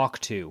you talk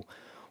to,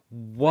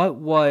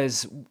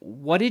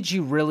 what did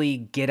you really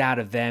get out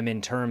of them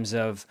in terms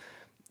of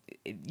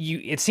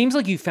it seems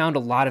like you found a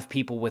lot of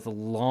people with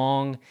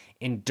long,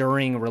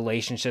 enduring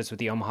relationships with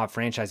the Omaha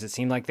franchise. It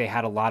seemed like they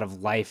had a lot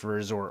of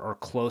lifers or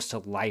close to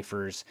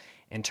lifers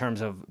in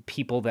terms of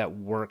people that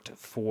worked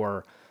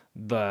for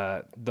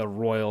the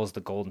Royals,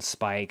 the Golden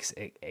Spikes,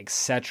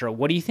 etc.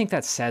 What do you think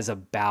that says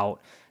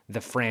about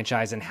the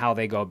franchise and how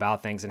they go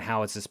about things and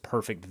how it's this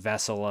perfect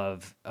vessel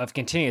of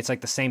continuing? It's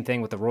like the same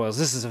thing with the Royals.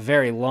 This is a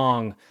very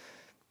long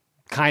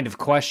kind of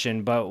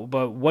question, but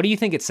what do you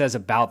think it says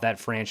about that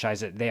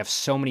franchise that they have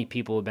so many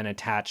people who have been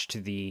attached to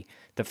the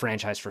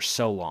franchise for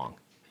so long?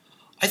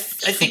 I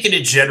think in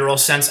a general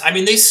sense, I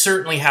mean, they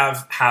certainly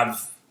have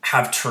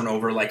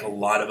turnover like a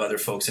lot of other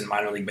folks in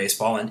minor league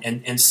baseball,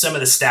 and some of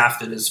the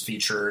staff that is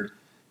featured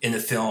in the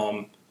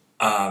film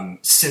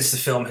since the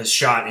film has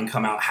shot and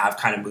come out have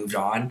kind of moved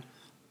on.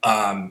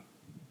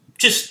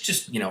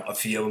 Just a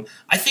few of them.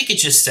 I think it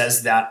just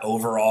says that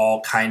overall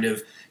kind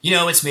of,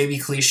 it's maybe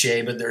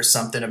cliche, but there's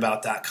something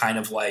about that kind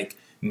of like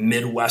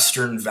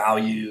Midwestern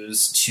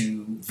values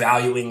to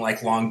valuing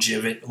like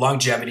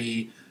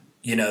longevity.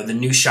 The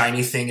new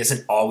shiny thing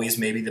isn't always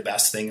maybe the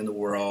best thing in the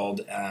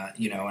world,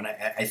 and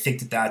I think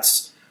that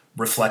that's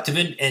reflective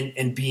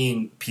in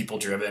being people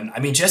driven. I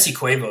mean, Jesse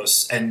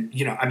Cuevas, and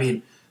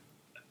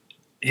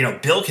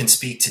Bill can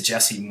speak to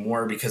Jesse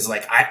more because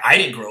like I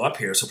didn't grow up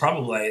here, so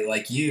probably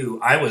like you,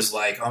 I was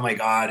like, oh my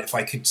God, if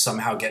I could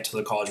somehow get to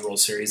the College World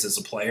Series as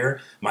a player,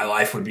 my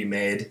life would be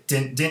made.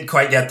 Didn't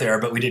quite get there,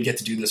 but we did get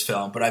to do this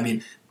film. But I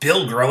mean,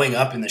 Bill growing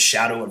up in the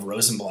shadow of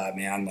Rosenblatt,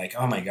 man, like,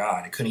 oh my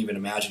God, I couldn't even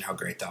imagine how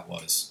great that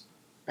was.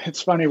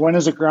 It's funny, when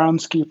is a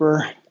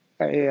groundskeeper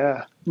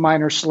a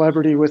minor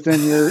celebrity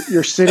within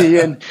your city?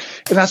 And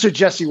that's what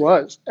Jesse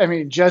was. I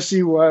mean,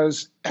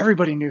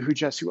 everybody knew who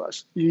Jesse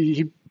was.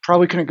 He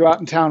probably couldn't go out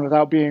in town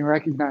without being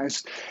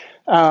recognized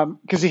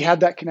because he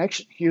had that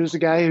connection. He was the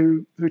guy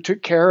who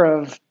took care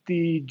of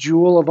the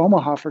Jewel of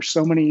Omaha for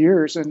so many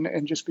years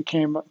and just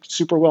became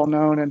super well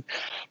known and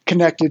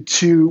connected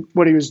to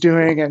what he was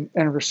doing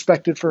and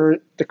respected for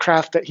the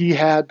craft that he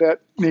had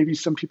that maybe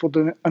some people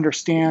didn't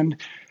understand.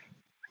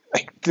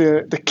 Like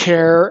the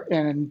care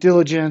and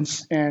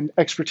diligence and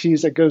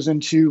expertise that goes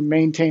into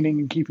maintaining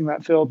and keeping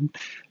that field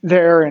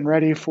there and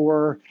ready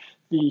for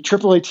the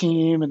AAA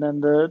team and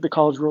then the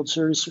College World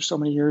Series for so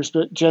many years.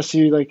 But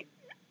Jesse,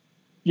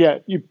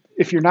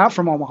 if you're not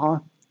from Omaha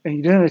and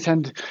you didn't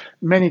attend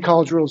many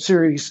College World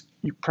Series,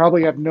 you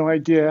probably have no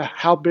idea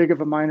how big of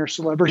a minor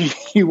celebrity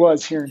he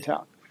was here in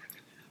town.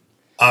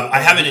 I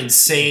have an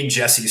insane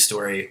Jesse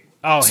story.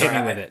 Oh, hit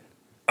me with it.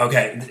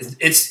 Okay,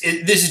 this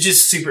is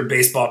just super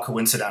baseball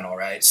coincidental,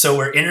 right? So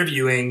we're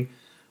interviewing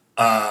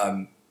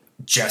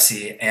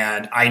Jesse,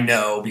 and I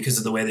know because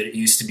of the way that it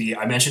used to be.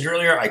 I mentioned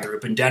earlier, I grew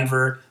up in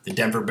Denver. The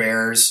Denver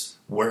Bears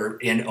were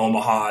in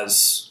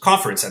Omaha's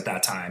conference at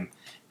that time,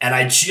 and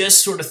I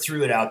just sort of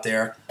threw it out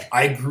there.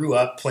 I grew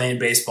up playing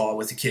baseball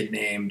with a kid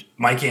named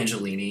Mike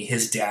Angelini.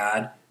 His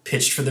dad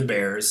pitched for the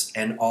Bears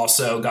and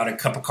also got a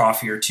cup of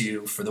coffee or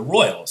two for the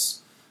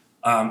Royals.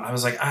 I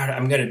was like,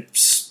 I'm going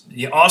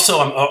to... Also,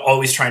 I'm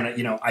always trying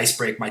to, ice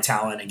break my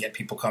talent and get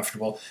people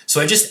comfortable. So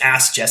I just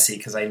asked Jesse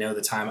because I know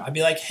the time. I'd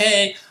be like,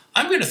 hey,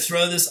 I'm going to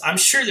throw this. I'm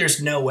sure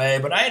there's no way,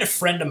 but I had a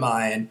friend of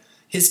mine.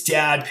 His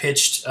dad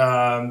pitched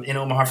in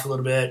Omaha for a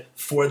little bit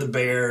for the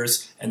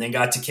Bears and then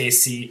got to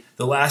KC.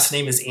 The last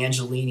name is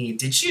Angelini.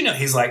 Did you know?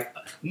 He's like,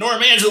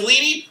 Norm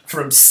Angelini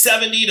from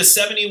 70 to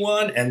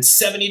 71 and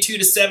 72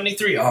 to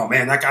 73. Oh,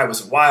 man, that guy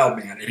was a wild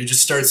man. And he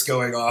just starts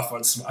going off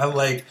on some. I'm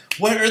like,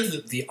 what are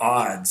the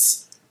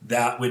odds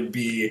that would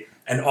be?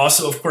 And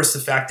also, of course, the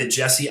fact that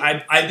Jesse,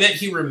 I bet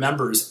he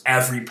remembers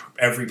every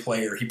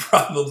player he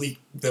probably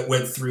that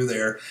went through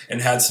there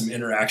and had some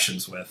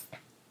interactions with.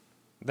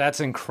 That's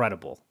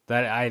incredible.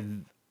 That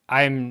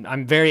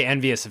I'm very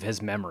envious of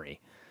his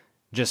memory,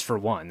 just for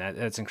one.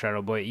 That's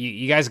incredible. But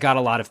you guys got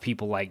a lot of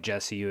people like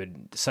Jesse who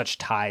had such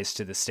ties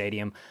to the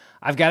stadium.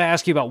 I've got to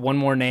ask you about one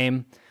more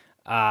name,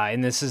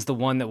 and this is the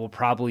one that will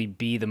probably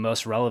be the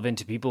most relevant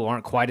to people who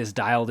aren't quite as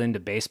dialed into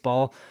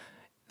baseball.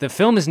 The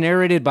film is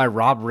narrated by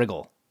Rob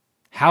Riggle.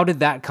 How did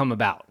that come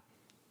about?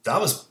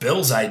 That was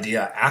Bill's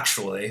idea,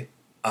 actually.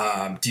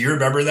 Do you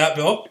remember that,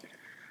 Bill?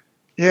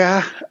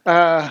 Yeah,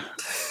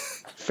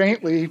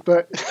 faintly,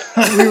 but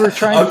we were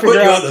trying to figure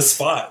out. I'll put you on the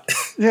spot.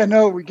 Yeah,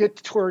 no, we get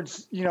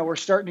towards, we're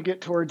starting to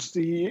get towards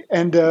the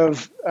end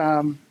of,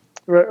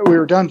 we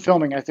were done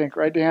filming, I think,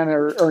 right, Dan,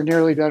 or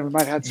nearly done. We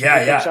might have had some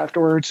pictures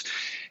afterwards.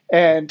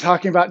 And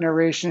talking about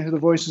narration, who the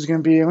voice was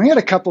going to be. And we had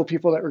a couple of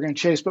people that were going to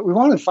chase, but we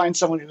wanted to find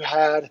someone who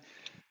had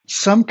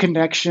some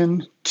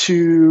connection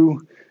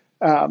to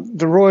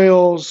the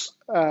Royals,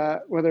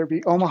 whether it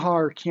be Omaha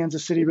or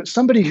Kansas City, but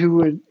somebody who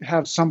would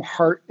have some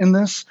heart in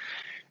this,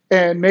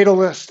 and made a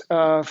list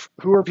of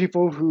who are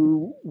people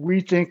who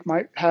we think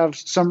might have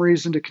some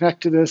reason to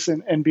connect to this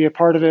and be a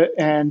part of it.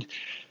 And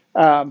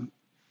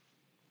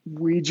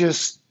we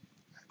just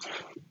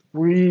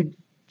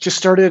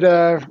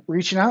started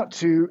reaching out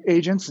to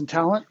agents and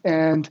talent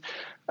and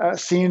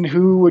seeing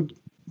who would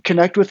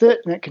connect with it.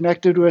 And it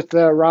connected with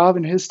Rob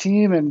and his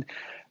team. And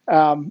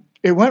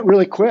it went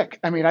really quick.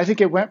 I mean, I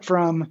think it went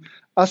from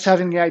us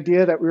having the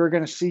idea that we were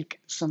going to seek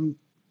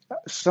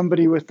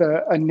somebody with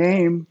a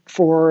name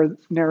for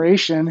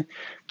narration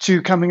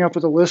to coming up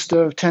with a list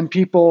of 10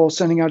 people,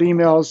 sending out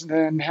emails, and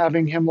then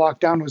having him locked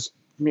down was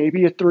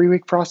maybe a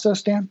 3-week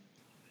process, Dan?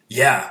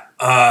 Yeah.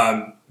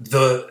 I'll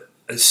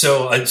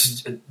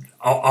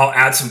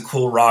add some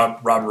cool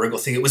Rob Riggle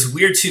thing. It was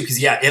weird too,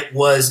 because it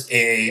was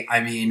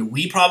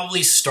we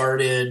probably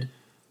started.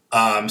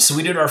 So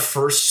we did our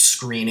first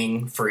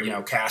screening for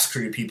cast,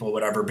 crew, people,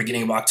 whatever,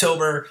 beginning of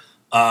October.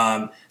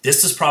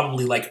 This is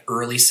probably like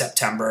early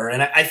September,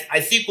 and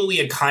I think what we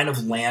had kind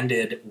of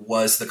landed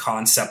was the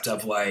concept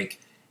of like,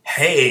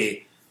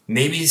 hey,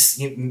 maybe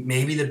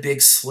the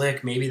big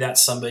slick, maybe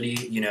that's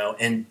somebody,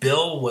 and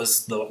Bill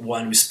was the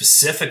one who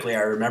specifically, I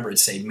remembered,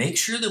 say, make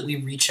sure that we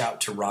reach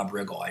out to Rob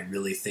Riggle. I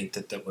really think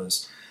that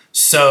was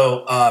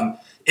so.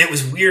 It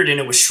was weird, and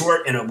it was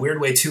short in a weird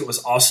way too. It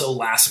was also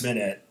last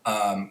minute.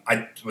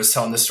 I was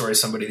telling this story to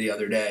somebody the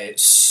other day.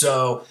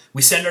 So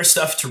we send our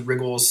stuff to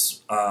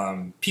Riggle's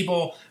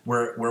people.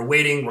 We're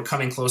waiting. We're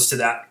coming close to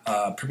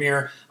that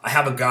premiere. I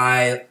have a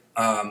guy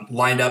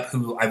lined up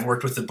who I've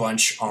worked with a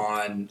bunch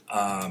on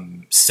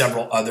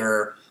several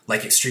other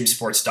like extreme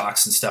sports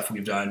docs and stuff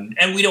we've done.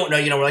 And we don't know,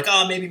 we're like,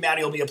 oh, maybe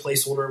Maddie will be a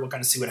placeholder. We'll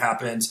kind of see what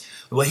happens.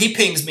 Well, he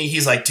pings me.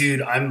 He's like,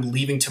 dude, I'm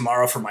leaving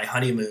tomorrow for my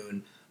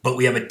honeymoon, but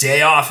we have a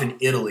day off in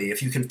Italy.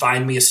 If you can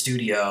find me a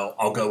studio,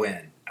 I'll go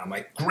in. I'm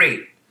like,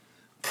 great.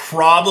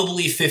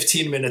 Probably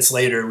 15 minutes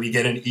later, we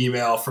get an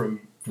email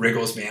from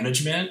Riggle's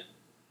management.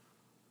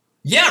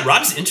 Yeah,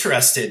 Rob's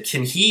interested.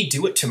 Can he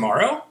do it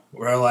tomorrow?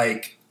 We're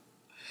like,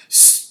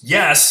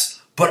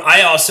 yes. But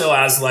I also,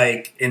 as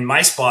like in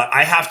my spot,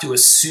 I have to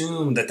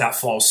assume that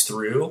falls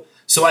through.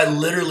 So I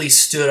literally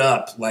stood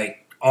up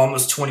like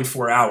almost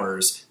 24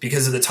 hours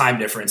because of the time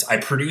difference. I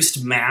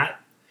produced Matt.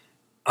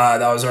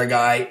 That was our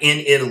guy in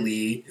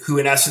Italy, who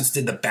in essence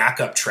did the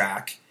backup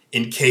track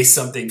in case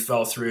something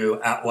fell through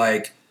at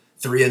like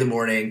 3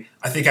 a.m.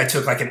 I think I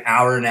took like an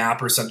hour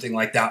nap or something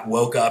like that,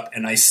 woke up,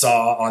 and I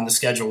saw on the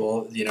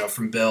schedule,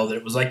 from Bill that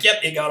it was like, yep,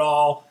 it got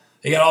all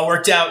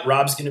worked out.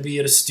 Rob's going to be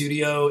at a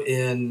studio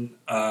in,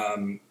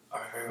 I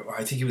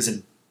think he was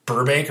in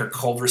Burbank or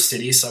Culver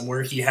City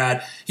somewhere. He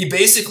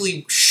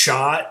basically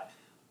shot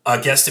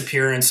a guest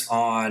appearance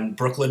on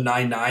Brooklyn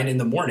Nine-Nine in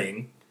the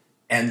morning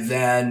and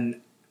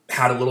then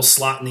had a little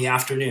slot in the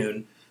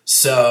afternoon.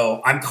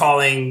 So I'm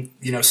calling,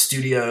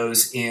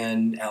 studios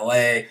in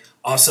LA.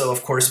 Also,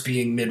 of course,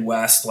 being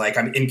Midwest, like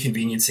I'm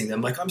inconveniencing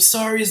them. Like, I'm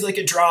sorry, is like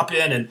a drop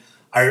in. And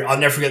I'll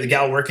never forget the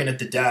gal working at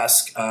the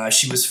desk.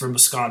 She was from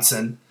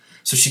Wisconsin.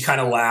 So she kind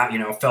of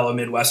laughed, fellow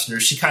Midwesterner.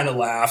 She kind of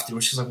laughed.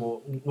 And she's like,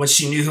 well, when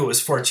she knew who it was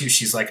for too,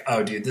 she's like,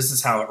 oh, dude, this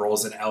is how it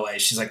rolls in LA.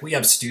 She's like, we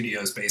have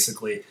studios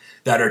basically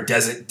that are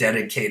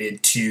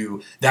dedicated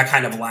to that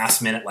kind of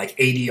last minute, like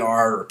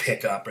ADR or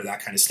pickup or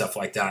that kind of stuff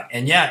like that.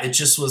 And yeah, it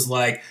just was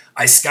like,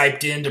 I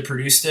Skyped in to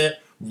produce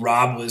it.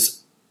 Rob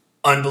was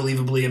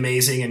unbelievably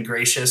amazing and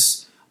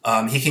gracious.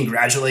 He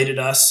congratulated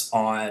us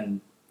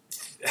on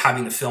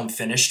having the film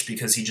finished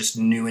because he just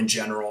knew in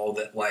general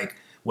that like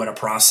what a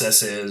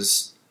process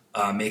is.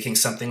 Making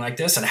something like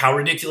this, and how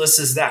ridiculous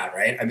is that,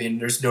 right? I mean,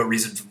 there's no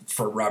reason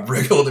for Rob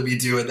Riggle to be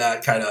doing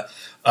that kind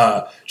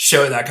of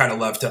showing that kind of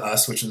love to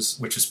us, which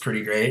was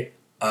pretty great.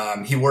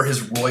 He wore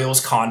his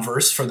Royals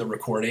Converse for the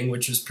recording,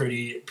 which was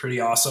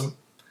pretty awesome.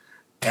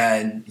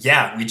 And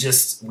yeah, we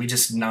just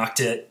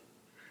knocked it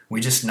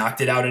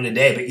out in a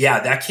day. But yeah,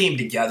 that came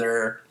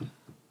together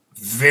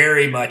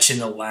very much in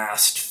the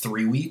last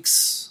 3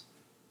 weeks.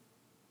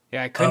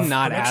 Yeah, I could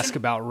not ask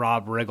about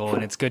Rob Riggle,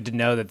 and it's good to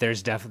know that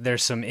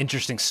there's some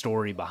interesting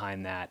story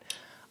behind that.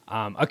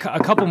 A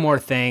couple more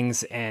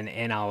things,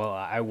 and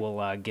I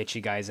will get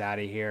you guys out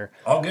of here.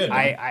 All good.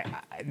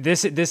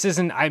 This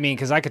isn't. I mean,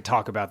 because I could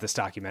talk about this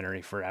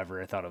documentary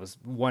forever. I thought it was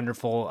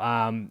wonderful.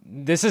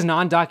 This is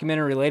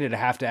non-documentary related. I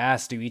have to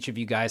ask: do each of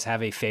you guys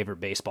have a favorite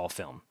baseball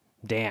film?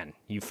 Dan,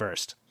 you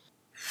first.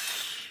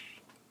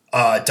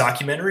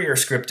 Documentary or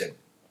scripted?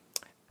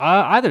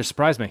 Either.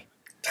 Surprise me.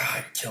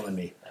 You're killing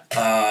me.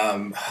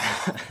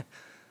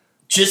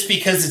 Just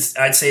because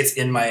I'd say it's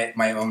in my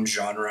own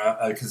genre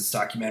because it's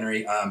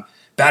documentary.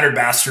 Battered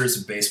Bastards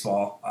of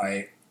Baseball,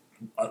 I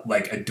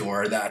like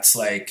adore. That's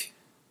like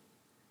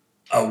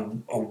a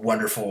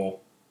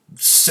wonderful,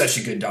 such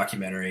a good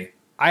documentary.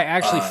 I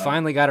actually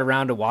finally got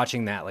around to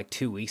watching that like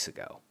 2 weeks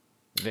ago.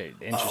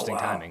 Interesting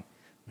timing.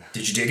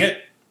 Did you dig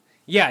it?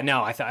 Yeah,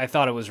 no, I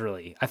thought it was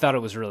really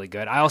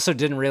good. I also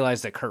didn't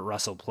realize that Kurt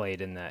Russell played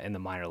in the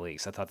minor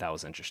leagues. I thought that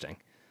was interesting.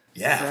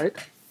 Yeah. Right.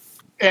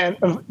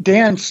 And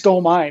Dan stole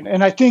mine.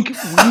 And I think we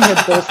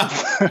had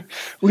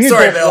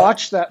both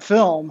watched that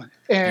film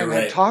and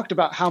had talked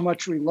about how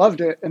much we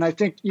loved it. And I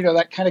think,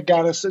 that kind of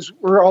got us as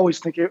we're always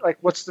thinking like,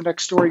 what's the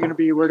next story going to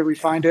be? Where do we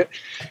find it?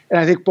 And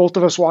I think both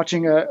of us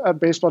watching a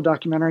baseball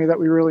documentary that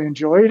we really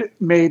enjoyed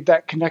made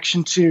that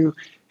connection to,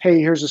 hey,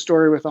 here's a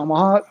story with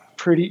Omaha,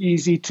 pretty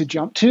easy to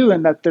jump to,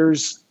 and that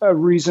there's a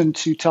reason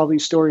to tell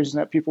these stories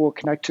and that people will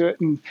connect to it.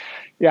 And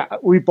yeah,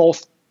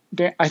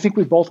 I think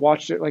we both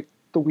watched it like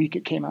the week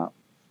it came out.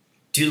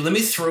 Dude, let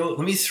me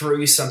throw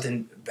you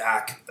something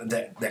back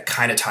that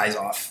kind of ties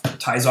off.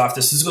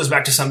 This goes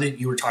back to something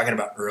you were talking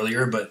about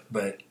earlier, but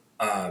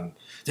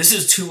this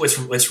is too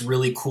what's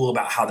really cool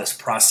about how this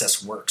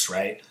process works,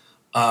 right?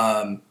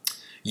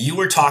 You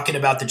were talking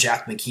about the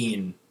Jack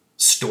McKeon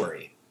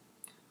story.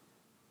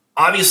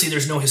 Obviously,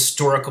 there's no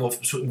historical.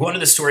 One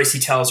of the stories he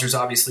tells, there's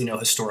obviously no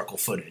historical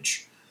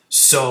footage.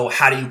 So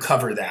how do you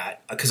cover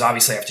that? Because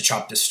obviously, I have to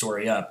chop this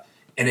story up,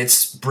 and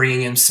it's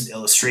bringing in some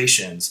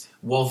illustrations.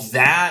 Well,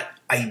 that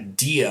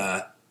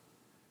idea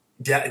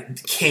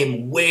that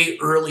came way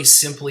early,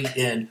 simply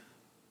in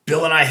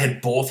Bill and I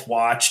had both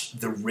watched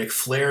the Ric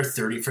Flair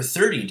 30 for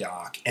 30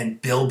 doc,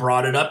 and Bill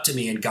brought it up to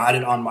me and got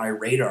it on my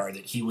radar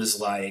that he was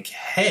like,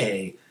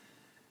 hey,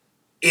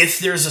 if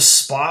there's a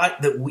spot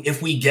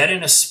if we get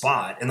in a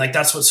spot, and like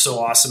that's what's so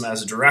awesome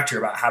as a director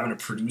about having a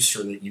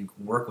producer that you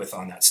work with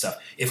on that stuff.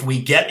 If we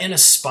get in a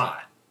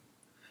spot,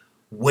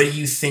 what do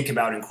you think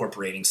about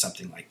incorporating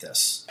something like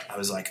this? I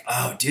was like,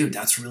 oh, dude,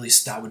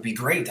 that would be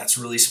great. That's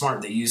really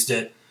smart. They used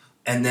it.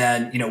 And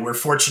then, we're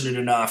fortunate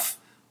enough.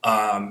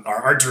 Our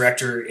art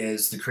director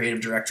is the creative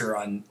director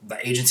on the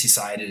agency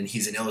side, and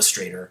he's an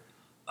illustrator.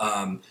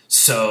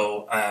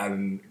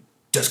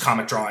 Does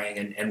comic drawing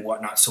and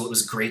whatnot. So it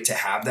was great to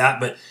have that.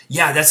 But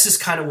yeah, that's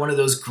just kind of one of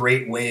those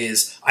great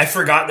ways. I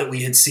forgot that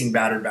we had seen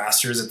Battered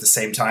Bastards at the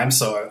same time.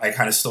 So I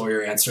kind of stole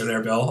your answer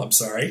there, Bill. I'm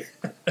sorry.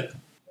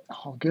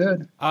 All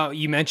good.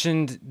 You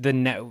mentioned the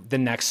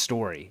next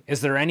story.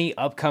 Is there any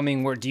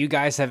upcoming work? Do you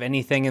guys have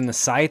anything in the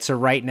sights, or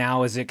right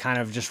now is it kind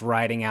of just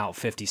riding out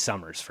 50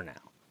 Summers for now?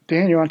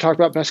 Dan, you want to talk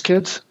about Best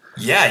Kids?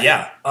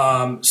 Yeah.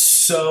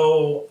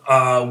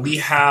 We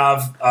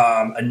have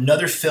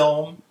another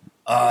film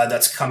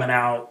that's coming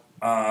out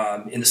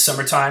in the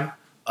summertime.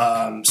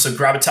 So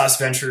Gravitas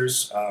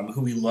Ventures,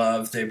 who we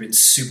love, they've been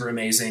super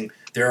amazing.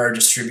 They're our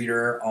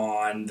distributor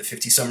on the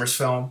 50 Summers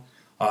film.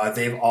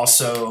 They've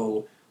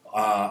also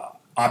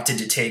opted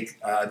to take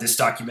this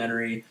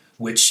documentary,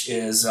 which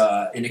is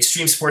an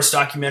extreme sports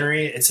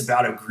documentary. It's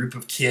about a group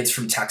of kids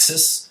from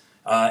Texas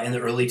in the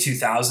early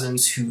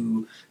 2000s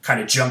who kind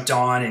of jumped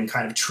on and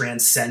kind of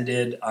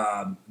transcended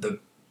the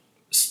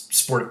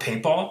sport of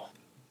paintball,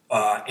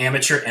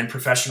 amateur and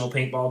professional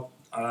paintball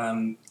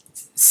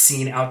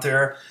scene out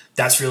there.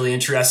 That's really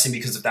interesting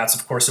because that's,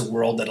 of course, a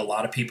world that a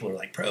lot of people are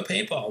like, pro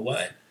paintball,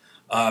 what?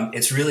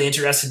 It's really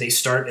interesting.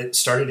 It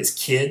started as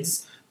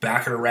kids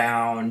back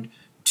around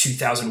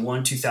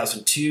 2001,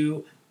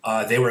 2002.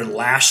 They were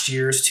last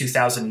year's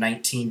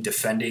 2019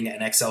 defending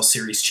NXL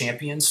Series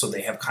champions, so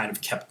they have kind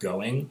of kept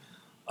going.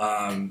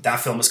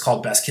 That film is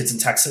called Best Kids in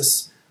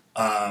Texas.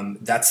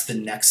 That's the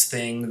next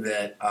thing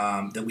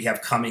that we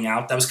have coming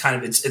out. That was kind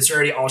of it's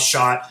already all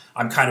shot.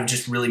 I'm kind of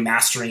just really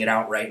mastering it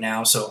out right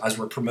now. So as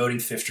we're promoting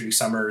 50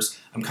 Summers,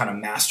 I'm kind of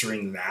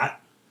mastering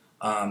that.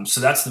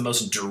 So that's the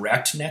most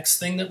direct next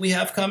thing that we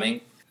have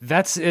coming.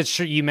 It's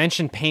true. You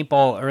mentioned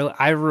paintball early.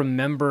 I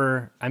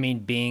remember,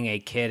 being a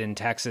kid in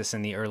Texas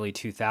in the early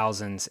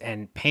 2000s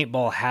and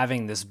paintball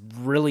having this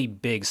really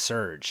big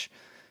surge.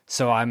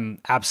 So I'm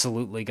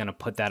absolutely going to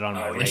put that on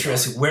my radar.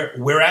 Interesting.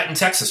 Where at in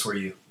Texas were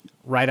you?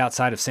 Right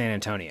outside of San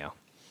Antonio.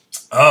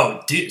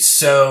 Oh, dude.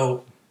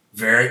 So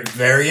very,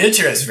 very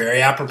interesting. Very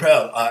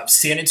apropos.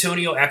 San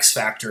Antonio X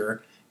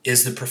Factor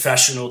is the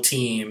professional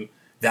team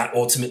that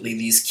ultimately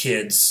these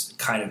kids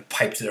kind of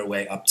piped their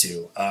way up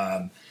to.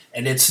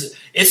 And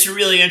it's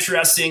really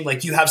interesting.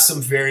 Like you have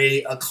some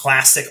very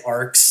classic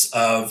arcs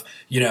of,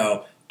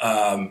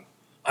 I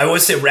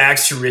would say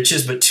rags to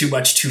riches, but too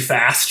much too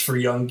fast for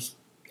young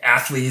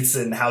athletes,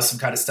 and how some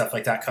kind of stuff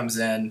like that comes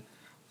in.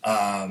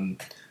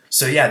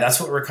 So yeah, that's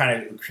what we're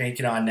kind of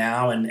cranking on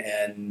now.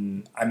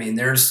 And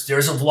there's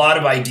a lot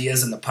of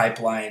ideas in the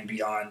pipeline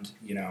beyond,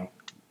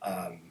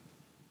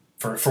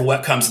 for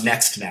what comes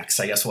next.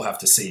 I guess we'll have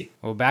to see.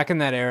 Well, back in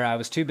that era, I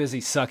was too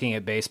busy sucking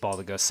at baseball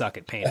to go suck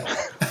at paintball.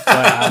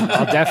 But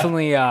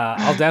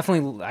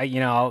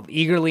I'll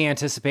eagerly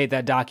anticipate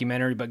that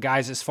documentary. But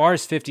guys, as far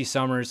as 50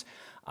 Summers,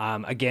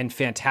 again,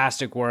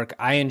 fantastic work.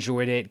 I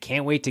enjoyed it.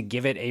 Can't wait to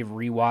give it a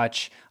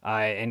rewatch,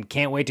 and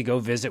can't wait to go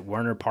visit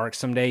Werner Park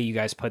someday. You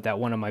guys put that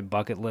one on my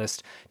bucket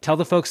list. Tell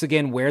the folks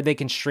again where they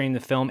can stream the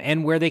film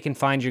and where they can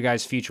find your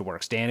guys' future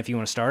works. Dan, if you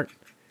want to start.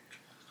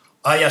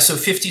 So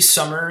 50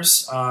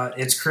 Summers,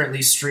 it's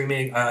currently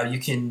streaming. You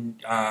can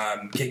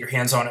get your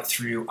hands on it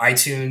through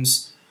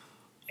iTunes,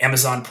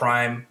 Amazon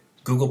Prime,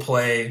 Google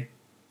Play,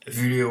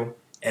 Vudu,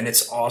 and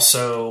it's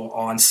also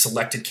on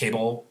selected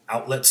cable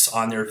outlets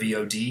on their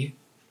VOD.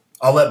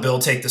 I'll let Bill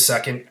take the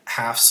second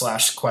half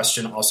 /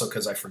 question also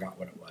because I forgot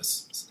what it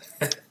was.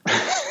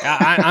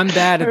 I'm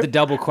bad at the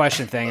double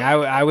question thing.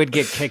 I would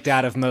get kicked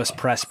out of most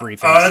press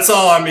briefings. Oh, that's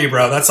all on me,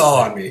 bro. That's all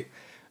on me.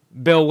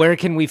 Bill, where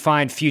can we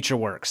find future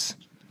works?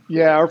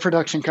 Yeah, our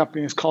production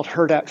company is called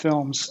Hurrdat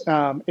Films,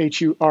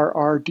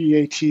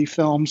 HURRDAT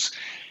Films.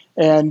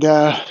 And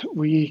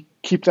we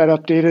keep that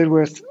updated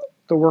with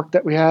the work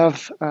that we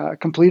have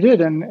completed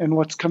and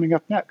what's coming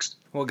up next.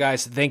 Well,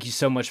 guys, thank you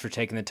so much for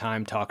taking the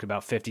time talking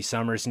about 50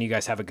 Summers, and you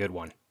guys have a good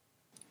one.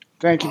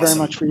 Thank you very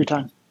much for your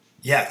time.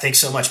 Yeah, thanks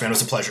so much, man. It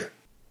was a pleasure.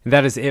 And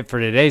that is it for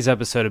today's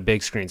episode of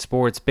Big Screen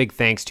Sports. Big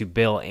thanks to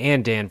Bill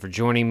and Dan for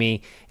joining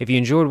me. If you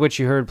enjoyed what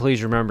you heard,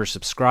 please remember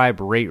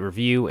subscribe, rate,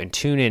 review, and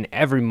tune in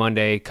every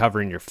Monday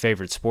covering your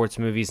favorite sports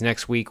movies.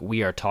 Next week,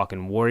 we are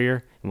talking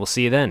Warrior, and we'll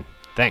see you then.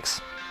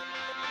 Thanks.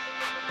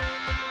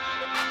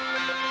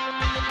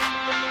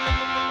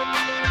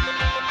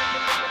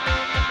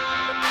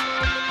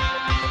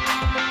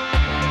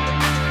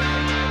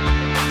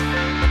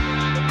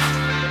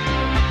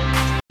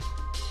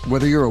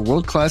 Whether you're a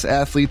world-class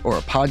athlete or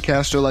a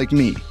podcaster like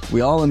me,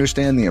 we all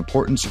understand the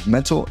importance of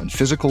mental and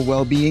physical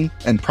well-being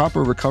and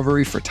proper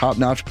recovery for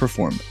top-notch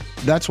performance.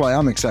 That's why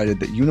I'm excited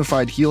that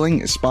Unified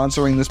Healing is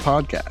sponsoring this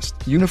podcast.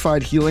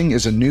 Unified Healing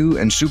is a new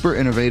and super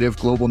innovative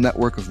global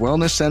network of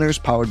wellness centers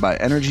powered by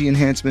Energy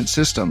Enhancement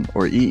System,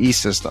 or EE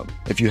System.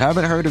 If you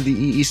haven't heard of the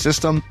EE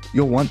System,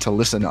 you'll want to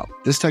listen up.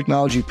 This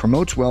technology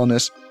promotes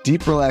wellness,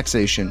 deep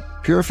relaxation,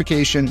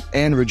 purification,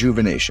 and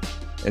rejuvenation.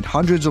 In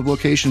hundreds of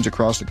locations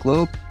across the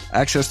globe,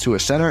 access to a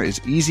center is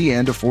easy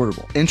and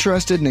affordable.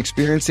 Interested in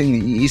experiencing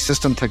the EE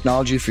System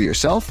technology for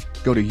yourself?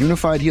 Go to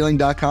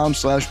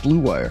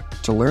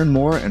unifiedhealing.com/bluewire to learn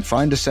more and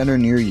find a center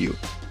near you.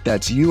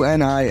 That's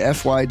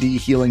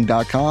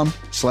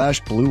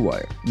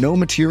unifydhealing.com/bluewire. No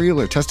material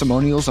or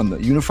testimonials on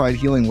the Unified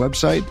Healing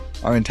website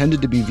are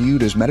intended to be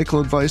viewed as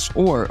medical advice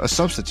or a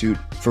substitute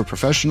for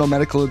professional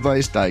medical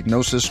advice,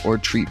 diagnosis, or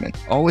treatment.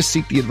 Always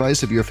seek the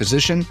advice of your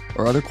physician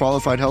or other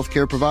qualified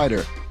healthcare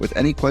provider with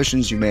any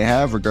questions you may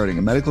have regarding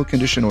a medical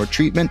condition or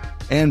treatment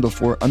and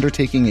before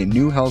undertaking a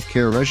new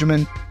healthcare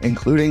regimen,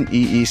 including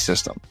EE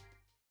System.